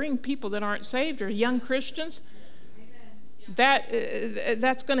as we bring people that aren't saved or young Christians,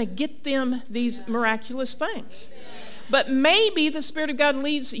 that's going to get them these miraculous things. But maybe the Spirit of God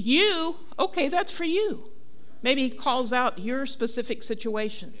leads you, okay, that's for you. Maybe he calls out your specific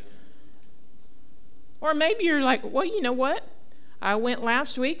situation. Or maybe you're like, well, you know what? I went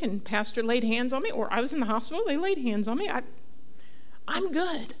last week and pastor laid hands on me, or I was in the hospital, they laid hands on me. I'm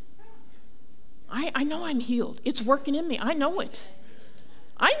good. I know I'm healed. It's working in me. I know it.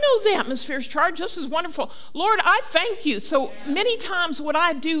 I know the atmosphere's charged. This is wonderful. Lord, I thank you. So many times what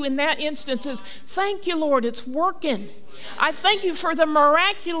I do in that instance is, thank you, Lord, it's working. I thank you for the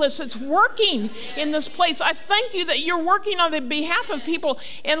miraculous that's working in this place. I thank you that you're working on the behalf of people.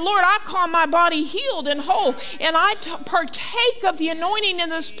 And Lord, I call my body healed and whole. And I partake of the anointing in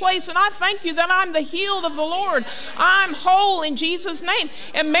this place. And I thank you that I'm the healed of the Lord. I'm whole in Jesus' name.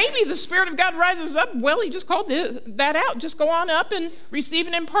 And maybe the Spirit of God rises up. Well, he just called that out. Just go on up and receive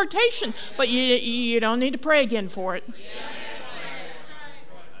an impartation. But you don't need to pray again for it.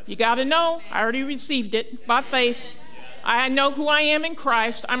 You got to know, I already received it by faith. I know who I am in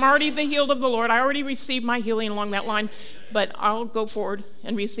Christ. I'm already the healed of the Lord. I already received my healing along that line, but I'll go forward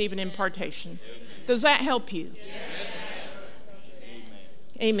and receive an impartation. Does that help you? Yes.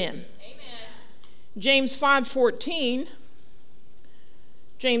 Amen. Amen. James 5:14.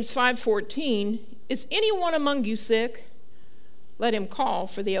 James 5:14. Is anyone among you sick? Let him call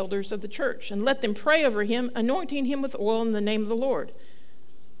for the elders of the church, and let them pray over him, anointing him with oil in the name of the Lord.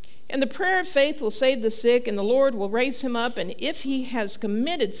 And the prayer of faith will save the sick, and the Lord will raise him up. And if he has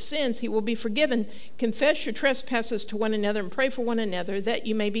committed sins, he will be forgiven. Confess your trespasses to one another and pray for one another that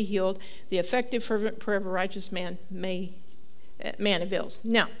you may be healed. The effective, fervent prayer of a righteous man avails.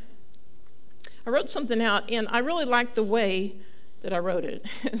 Now, I wrote something out, and I really liked the way that I wrote it.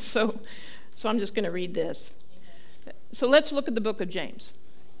 So I'm just going to read this. So let's look at the book of James.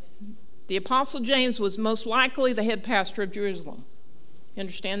 The Apostle James was most likely the head pastor of Jerusalem. You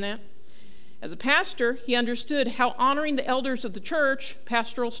understand that? As a pastor, he understood how honoring the elders of the church,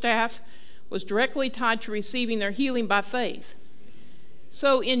 pastoral staff, was directly tied to receiving their healing by faith.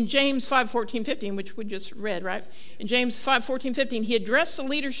 So in James 5:14-15, which we just read, right? In James 5:14-15, he addressed the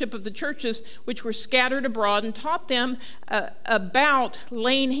leadership of the churches which were scattered abroad and taught them about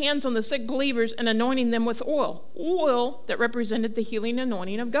laying hands on the sick believers and anointing them with oil. Oil that represented the healing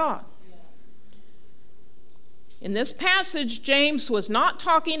anointing of God. In this passage, James was not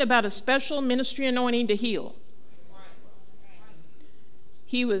talking about a special ministry anointing to heal.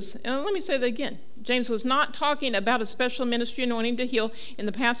 Let me say that again. James was not talking about a special ministry anointing to heal. In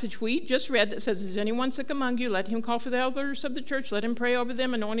the passage we just read that says, is anyone sick among you? Let him call for the elders of the church. Let him pray over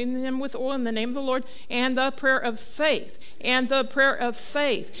them, anointing them with oil in the name of the Lord, and the prayer of faith. And the prayer of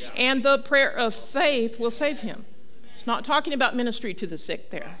faith. And the prayer of faith will save him. It's not talking about ministry to the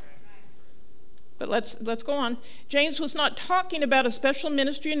sick there. But let's go on. James was not talking about a special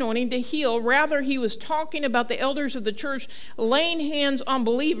ministry anointing to heal. Rather, he was talking about the elders of the church laying hands on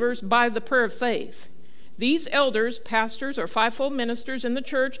believers by the prayer of faith. These elders, pastors, or fivefold ministers in the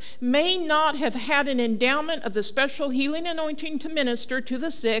church may not have had an endowment of the special healing anointing to minister to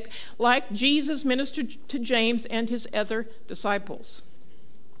the sick like Jesus ministered to James and his other disciples.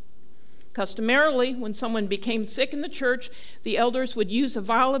 Customarily, when someone became sick in the church, the elders would use a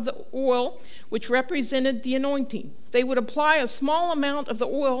vial of the oil, which represented the anointing. They would apply a small amount of the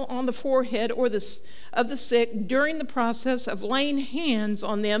oil on the forehead of the sick during the process of laying hands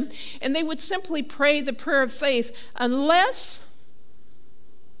on them, and they would simply pray the prayer of faith unless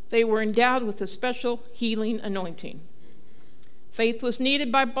they were endowed with a special healing anointing. Faith was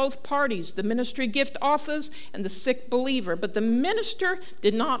needed by both parties, the ministry gift office and the sick believer, but the minister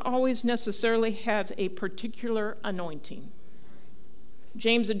did not always necessarily have a particular anointing.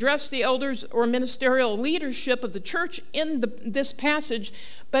 James addressed the elders or ministerial leadership of the church in this passage,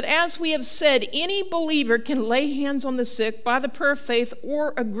 but as we have said, any believer can lay hands on the sick by the prayer of faith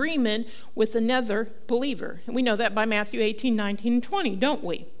or agreement with another believer. And we know that by Matthew 18, 19, and 20, don't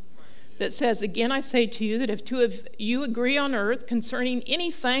we? That says, again, I say to you that if two of you agree on earth concerning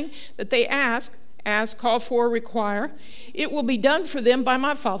anything that they ask, call for, require, it will be done for them by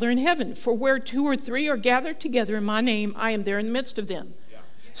my Father in heaven. For where 2 or 3 are gathered together in my name, I am there in the midst of them. Yeah.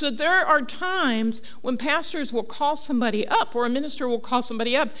 So there are times when pastors will call somebody up or a minister will call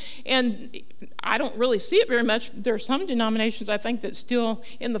somebody up, and I don't really see it very much. There are some denominations, I think, that still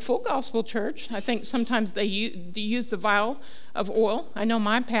in the full gospel church, I think sometimes they use the vial of oil. I know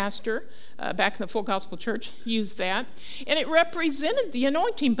my pastor back in the full gospel church used that, and it represented the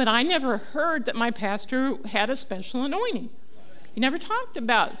anointing, but I never heard that my pastor had a special anointing. He never talked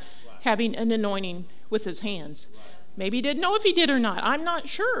about having an anointing with his hands. Maybe he didn't know if he did or not. I'm not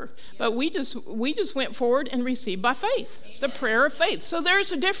sure. But we just went forward and received by faith, the prayer of faith. So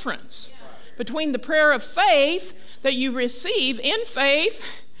there's a difference between the prayer of faith that you receive in faith,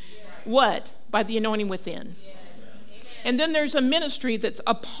 what? By the anointing within. And then there's a ministry that's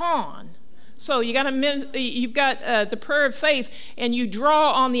upon. So you've got the prayer of faith, and you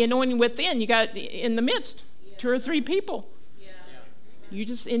draw on the anointing within. You got in the midst 2 or 3 people. You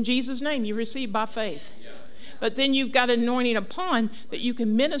just, in Jesus' name, you receive by faith. But then you've got an anointing upon that you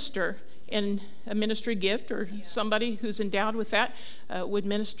can minister in a ministry gift, or somebody who's endowed with that would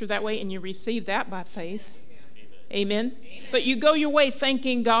minister that way, and you receive that by faith. Amen. But you go your way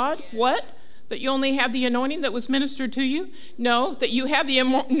thanking God, what? That you only have the anointing that was ministered to you? No, that you have the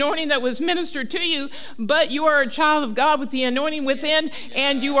anointing that was ministered to you, but you are a child of God with the anointing within,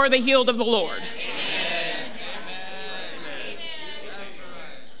 and you are the healed of the Lord.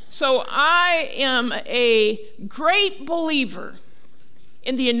 So I am a great believer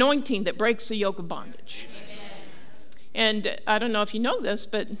in the anointing that breaks the yoke of bondage. And I don't know if you know this,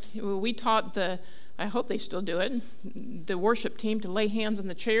 but we taught I hope they still do it, the worship team to lay hands on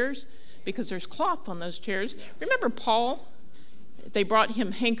the chairs, because there's cloth on those chairs. Remember Paul? They brought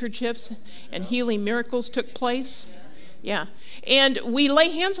him handkerchiefs and healing miracles took place. Yeah. And we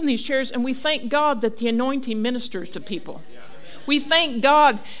lay hands on these chairs and we thank God that the anointing ministers to people. We thank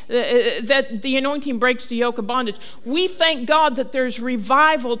God that the anointing breaks the yoke of bondage. We thank God that there's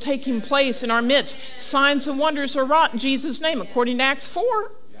revival taking place in our midst. Signs and wonders are wrought in Jesus' name, according to Acts 4.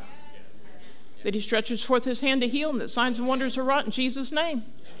 That he stretches forth his hand to heal, and that signs and wonders are wrought in Jesus' name.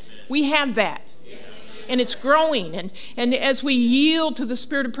 We have that. And it's growing. And as we yield to the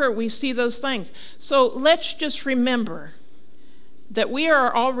spirit of prayer, we see those things. So let's just remember that we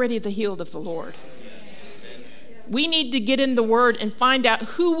are already the healed of the Lord. We need to get in the Word and find out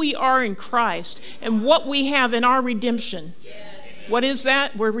who we are in Christ and what we have in our redemption. What is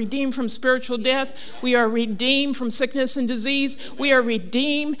that? We're redeemed from spiritual death. We are redeemed from sickness and disease. We are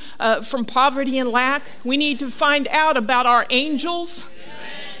redeemed from poverty and lack. We need to find out about our angels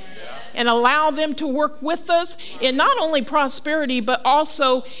and allow them to work with us in not only prosperity, but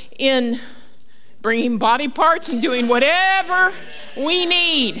also in bringing body parts and doing whatever we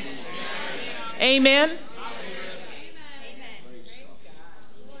need. Amen.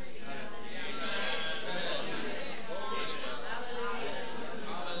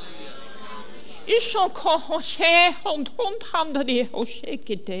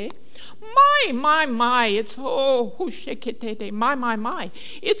 My, it's my.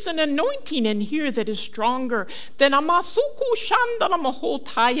 It's an anointing in here that is stronger than it's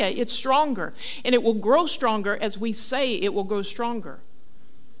stronger. And it will grow stronger as we say it will grow stronger.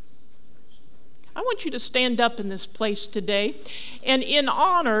 I want you to stand up in this place today. And in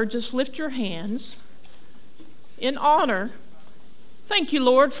honor, just lift your hands. In honor, thank you,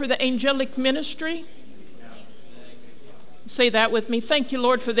 Lord, for the angelic ministry. Say that with me. Thank you,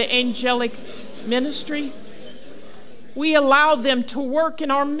 Lord, for the angelic ministry. We allow them to work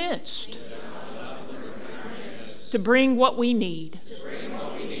in our midst to bring what we need,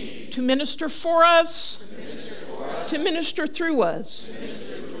 to minister for us, to minister through us.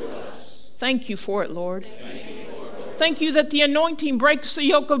 Thank you for it, Lord. Thank you that the anointing breaks the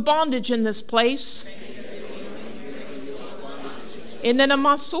yoke of bondage in this place. In the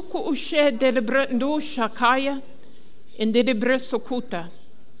namasuku ushe delibrendu shakaya, in the debresokuta,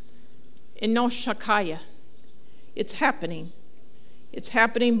 in no shakaya. It's happening. It's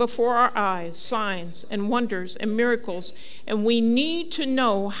happening before our eyes, signs and wonders and miracles. And we need to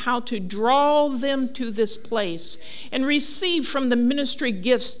know how to draw them to this place and receive from the ministry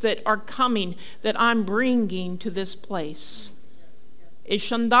gifts that are coming, that I'm bringing to this place.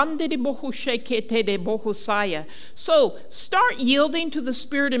 So start yielding to the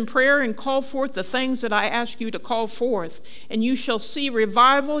Spirit in prayer and call forth the things that I ask you to call forth. And you shall see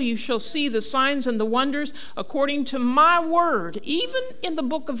revival. You shall see the signs and the wonders according to my word, even in the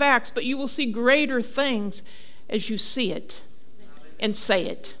book of Acts. But you will see greater things as you see it and say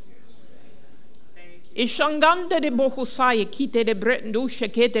it.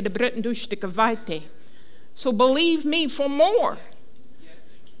 So believe me for more.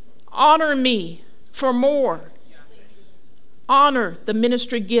 Honor me for more. Honor the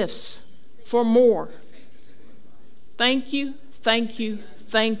ministry gifts for more. Thank you, thank you,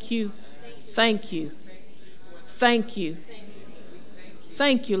 thank you, thank you, thank you.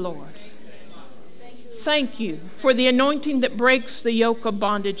 Thank you, Lord. Thank you for the anointing that breaks the yoke of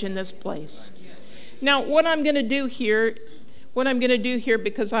bondage in this place. Now, what I'm going to do here,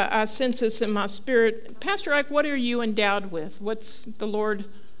 because I sense this in my spirit, Pastor Ike, what are you endowed with? What's the Lord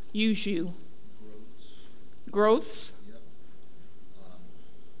use you? Growths? Yep.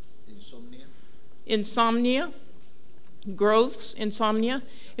 Insomnia. Growths, insomnia.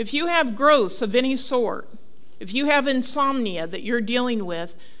 If you have growths of any sort, if you have insomnia that you're dealing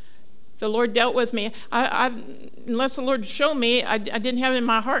with, the Lord dealt with me. Unless the Lord showed me, I didn't have it in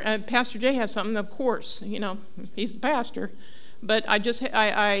my heart. Pastor Jay has something, of course. You know, he's the pastor. But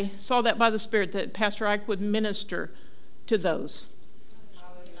I saw that by the Spirit that Pastor Ike would minister to those.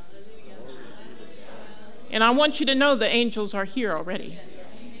 And I want you to know the angels are here already.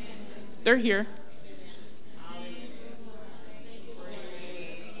 They're here.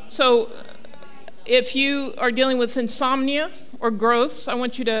 So If you are dealing with insomnia or growths, I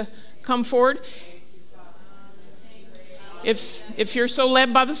want you to come forward. If you're so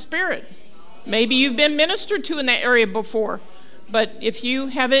led by the Spirit, maybe you've been ministered to in that area before, but if you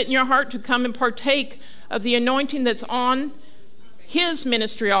have it in your heart to come and partake of the anointing that's on his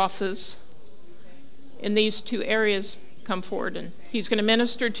ministry office in these two areas, come forward and he's going to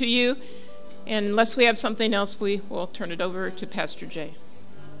minister to you. And unless we have something else, we will turn it over to Pastor Jay.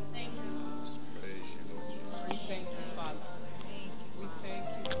 Thank you. Praise you, Lord. We thank you, Father. We thank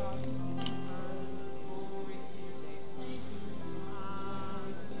you, Father. Glory to your name.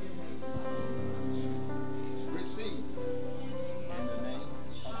 Receive in the name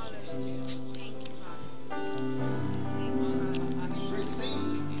of Jesus. Receive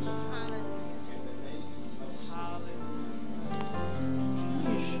in the name of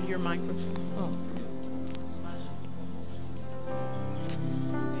Jesus. Your microphone. Oh.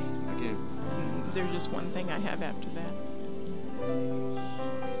 Okay. There's just one thing I have after that.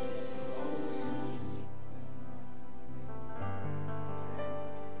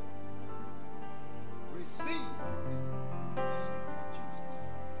 Receive in the name of Jesus.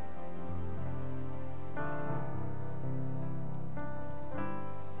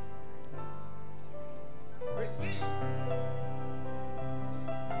 Receive.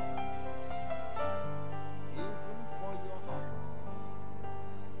 Even for your heart.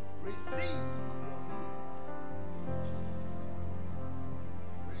 Receive your healing.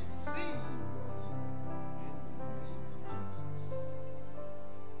 Receive your healing in the name of Jesus.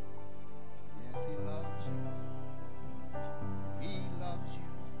 Yes, he loves you. He loves you.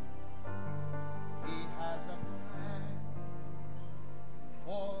 He has a plan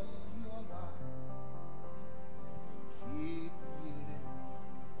for your life. Keep healing.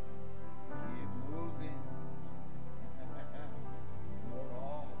 Keep moving. Will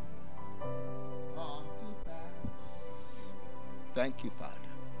all come to pass. Thank you, Father.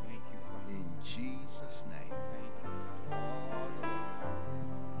 Thank you, Father. In Jesus' name. Thank you.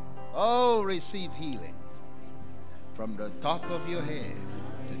 Oh, receive healing from the top of your head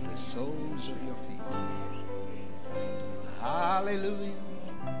to the soles of your feet. Hallelujah.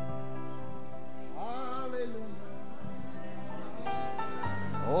 Hallelujah.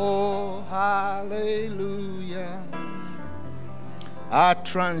 Oh, hallelujah. I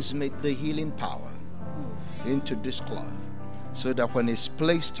transmit the healing power into this cloth so that when it's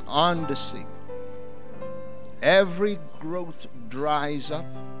placed on the sick, every growth dries up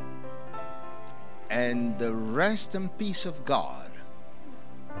and the rest and peace of God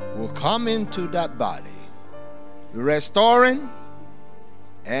will come into that body, restoring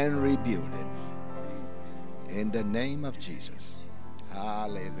and rebuilding in the name of Jesus.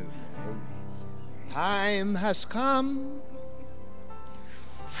 Hallelujah. Amen. Time has come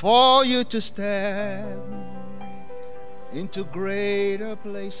for you to step into greater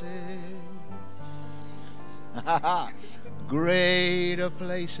places. Greater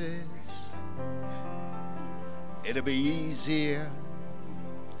places. It'll be easier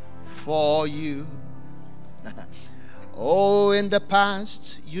for you. Oh, in the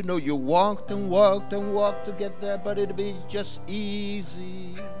past, you know, you walked and walked and walked to get there, but it'll be just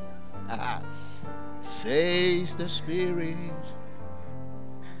easy. Says the Spirit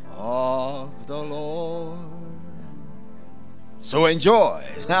of the Lord. So enjoy.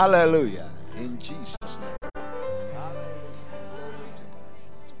 Hallelujah. In Jesus' name.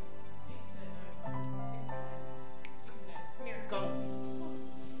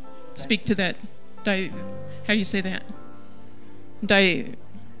 Speak to that. How do you say that?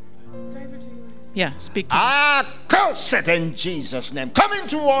 Yeah, speak to I curse it in Jesus' name. Come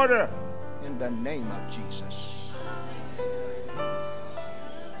into order in the name of Jesus.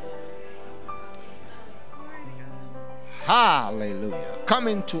 Hallelujah. Come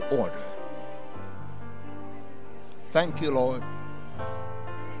into order. Thank you, Lord.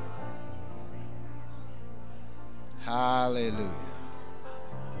 Hallelujah.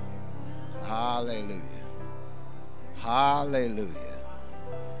 Hallelujah. Hallelujah.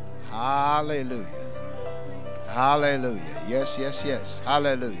 Hallelujah. Hallelujah. Yes, yes, yes.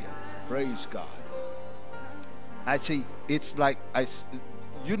 Hallelujah. Praise God. I see, it's like,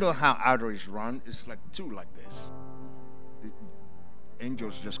 you know how arteries run? It's like two like this. The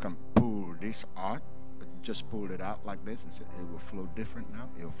angels just come pull this out, just pull it out like this and say, it will flow different now.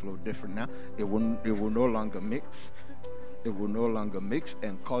 It will flow different now. It will no longer mix. It will no longer mix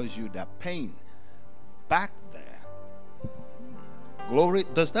and cause you that pain back there. Glory.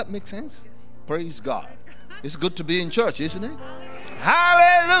 Does that make sense? Praise God. It's good to be in church, isn't it?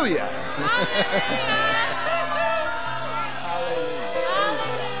 Hallelujah. Hallelujah.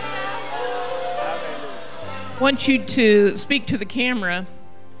 want you to speak to the camera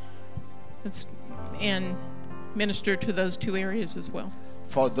and minister to those two areas as well.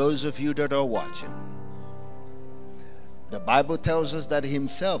 For those of you that are watching, the Bible tells us that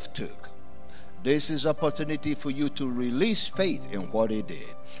himself took. This is opportunity for you to release faith in what he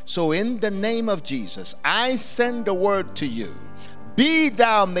did. So in the name of Jesus, I send the word to you. Be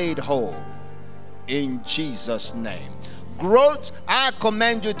thou made whole in Jesus' name. Growth, I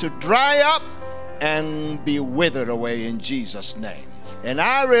command you to dry up and be withered away in Jesus' name. And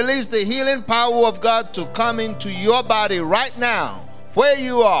I release the healing power of God to come into your body right now, where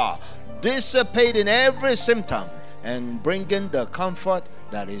you are, dissipating every symptom and bringing the comfort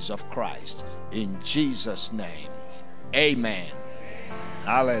that is of Christ. In Jesus' name, amen.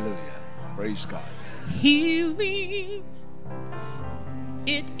 Hallelujah. Praise God. Healing,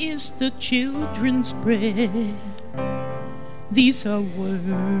 it is the children's bread. These are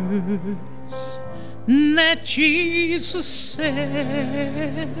words that Jesus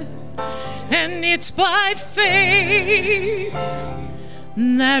said, and it's by faith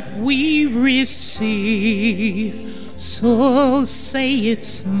that we receive. So say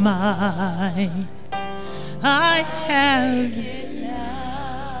it's mine. I have it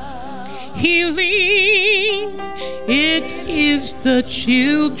now. Healing, it is the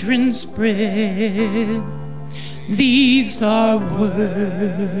children's bread. These are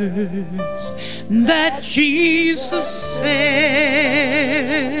words that Jesus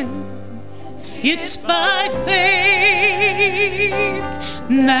said. It's by faith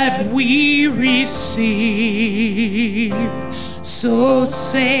that we receive. So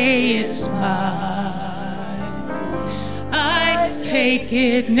say it's mine. I take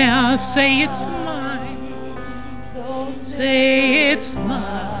it now. Say it's mine. So say it's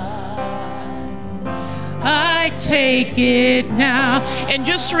mine. I take it now. And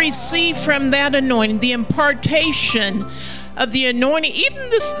just receive from that anointing, the impartation of the anointing, even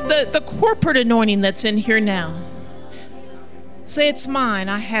the corporate anointing that's in here now. Say it's mine.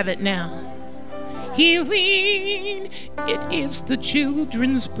 I have it now. Healing, it is the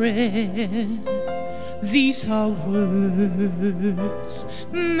children's bread. These are words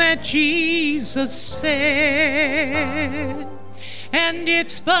that Jesus said. And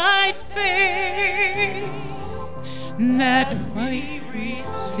it's by faith that we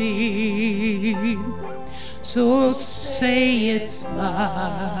receive. So say it's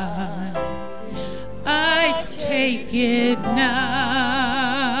mine. I take it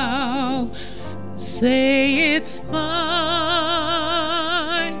now. Say it's mine.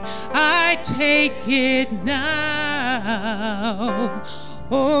 I take it now.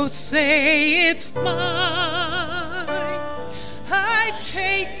 Oh, say it's mine. I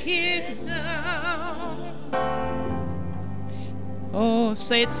take it now. Oh,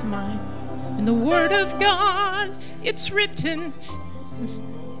 say it's mine. In the Word of God, it's written,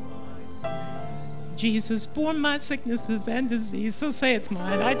 Jesus bore my sicknesses and disease. So say it's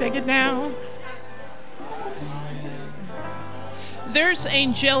mine. I take it now. There's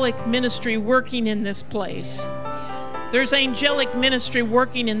angelic ministry working in this place. There's angelic ministry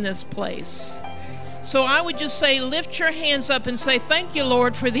working in this place. So I would just say, lift your hands up and say, thank you,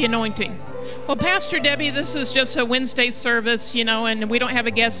 Lord, for the anointing. Well, Pastor Debbie, this is just a Wednesday service, and we don't have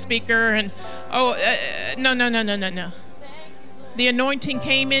a guest speaker. And no. The anointing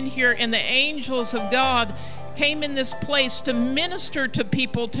came in here, and the angels of God came in this place to minister to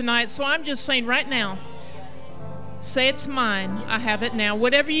people tonight. So I'm just saying right now, say it's mine. I have it now.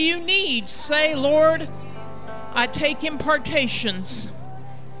 Whatever you need, say, Lord, I take impartations.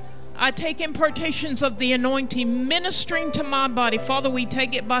 I take impartations of the anointing ministering to my body. Father, we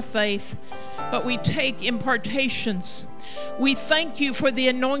take it by faith, but we take impartations. We thank you for the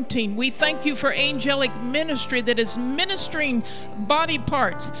anointing. We thank you for angelic ministry that is ministering body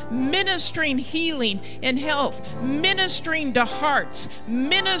parts, ministering healing and health, ministering to hearts,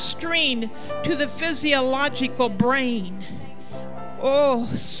 ministering to the physiological brain. Oh,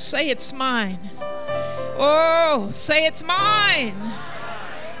 say it's mine. Oh, say it's mine.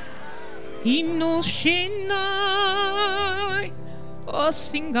 Inoshinai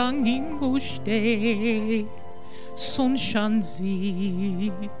osingangingushte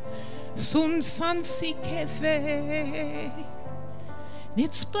sunshanzi sunsansi kefe.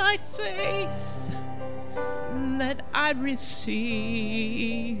 It's by faith that I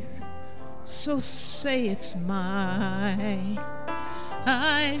receive. So say it's mine.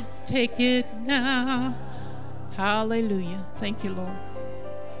 I take it now. Hallelujah. Thank you, Lord.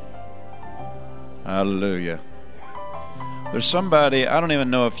 Hallelujah. There's somebody, I don't even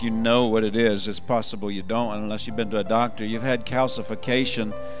know if you know what it is. It's possible you don't unless you've been to a doctor. You've had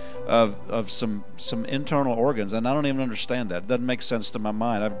calcification some internal organs, and I don't even understand that. It doesn't make sense to my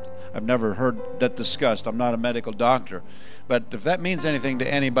mind. I've never heard that discussed. I'm not a medical doctor, but if that means anything to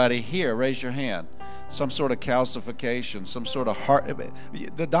anybody here, raise your hand. Some sort of calcification, some sort of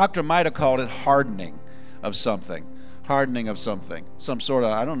the doctor might have called it hardening of something, some sort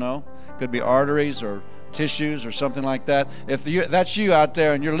of, I don't know, could be arteries or tissues or something like that. If that's you out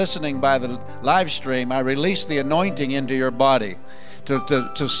there and you're listening by the live stream, I release the anointing into your body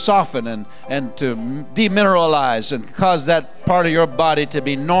to soften and to demineralize and cause that part of your body to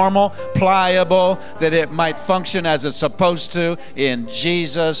be normal, pliable, that it might function as it's supposed to, in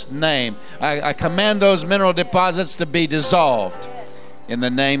Jesus' name. I command those mineral deposits to be dissolved in the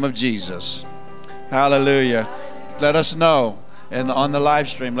name of Jesus. Hallelujah. Let us know, and on the live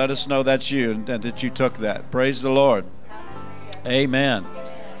stream, let us know that's you and that you took that. Praise the Lord. Amen.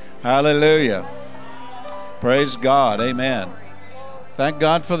 Hallelujah. Praise God. Amen. Thank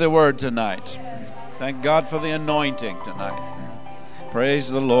God for the word tonight. Thank God for the anointing tonight. Praise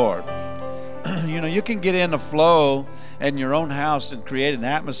the Lord. You know, you can get in a flow in your own house and create an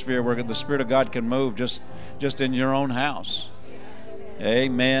atmosphere where the Spirit of God can move just in your own house.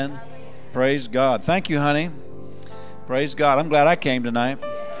 Amen. Praise God. Thank you, honey. Praise God. I'm glad I came tonight.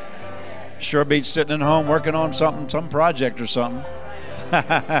 Sure beats sitting at home working on something, some project or something.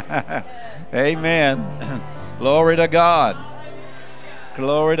 Amen. Glory to God.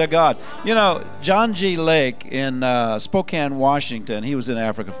 Glory to God. You know, John G. Lake in Spokane, Washington, he was in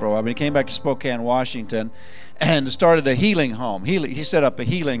Africa for a while, but he came back to Spokane, Washington, and started a healing home. He set up a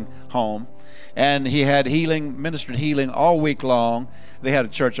healing home, and he had ministered healing all week long. They had a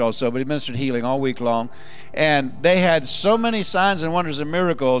church also, but he ministered healing all week long. And they had so many signs and wonders and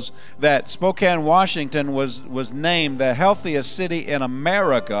miracles that Spokane, Washington was named the healthiest city in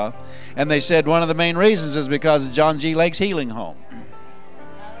America. And they said one of the main reasons is because of John G. Lake's healing home.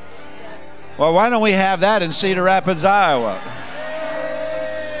 Well, why don't we have that in Cedar Rapids, Iowa?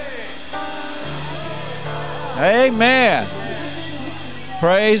 Amen.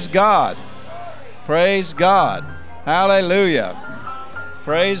 Praise God. Praise God. Hallelujah.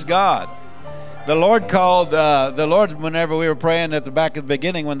 Praise God. The Lord called, whenever we were praying at the back of the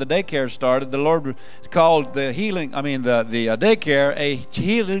beginning when the daycare started, the Lord called the daycare a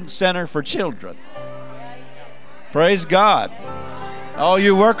healing center for children. Praise God. All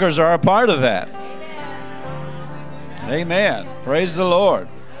you workers are a part of that. Amen. Praise the Lord.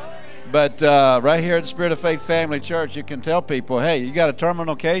 But right here at Spirit of Faith Family Church, you can tell people, hey, you got a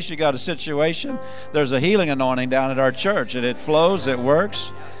terminal case, you got a situation, there's a healing anointing down at our church, and it flows, it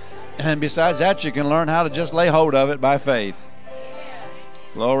works. And besides that, you can learn how to just lay hold of it by faith.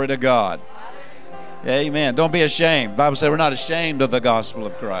 Glory to God. Amen. Don't be ashamed. The Bible says we're not ashamed of the gospel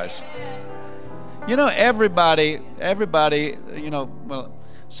of Christ. You know, everybody, you know, well,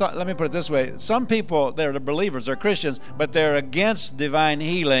 let me put it this way. Some people, they're the believers, they're Christians, but they're against divine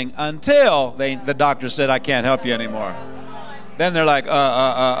healing until the doctor said, I can't help you anymore. Then they're like,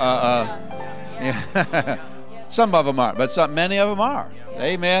 Yeah. Some of them are, but many of them are.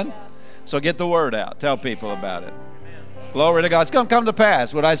 Amen. So get the word out. Tell people about it. Glory to God. It's going to come to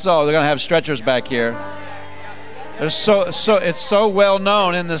pass. What I saw, they're going to have stretchers back here. It's so well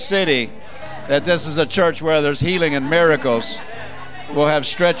known in the city that this is a church where there's healing and miracles. We'll have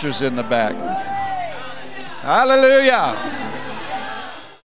stretchers in the back. Hallelujah.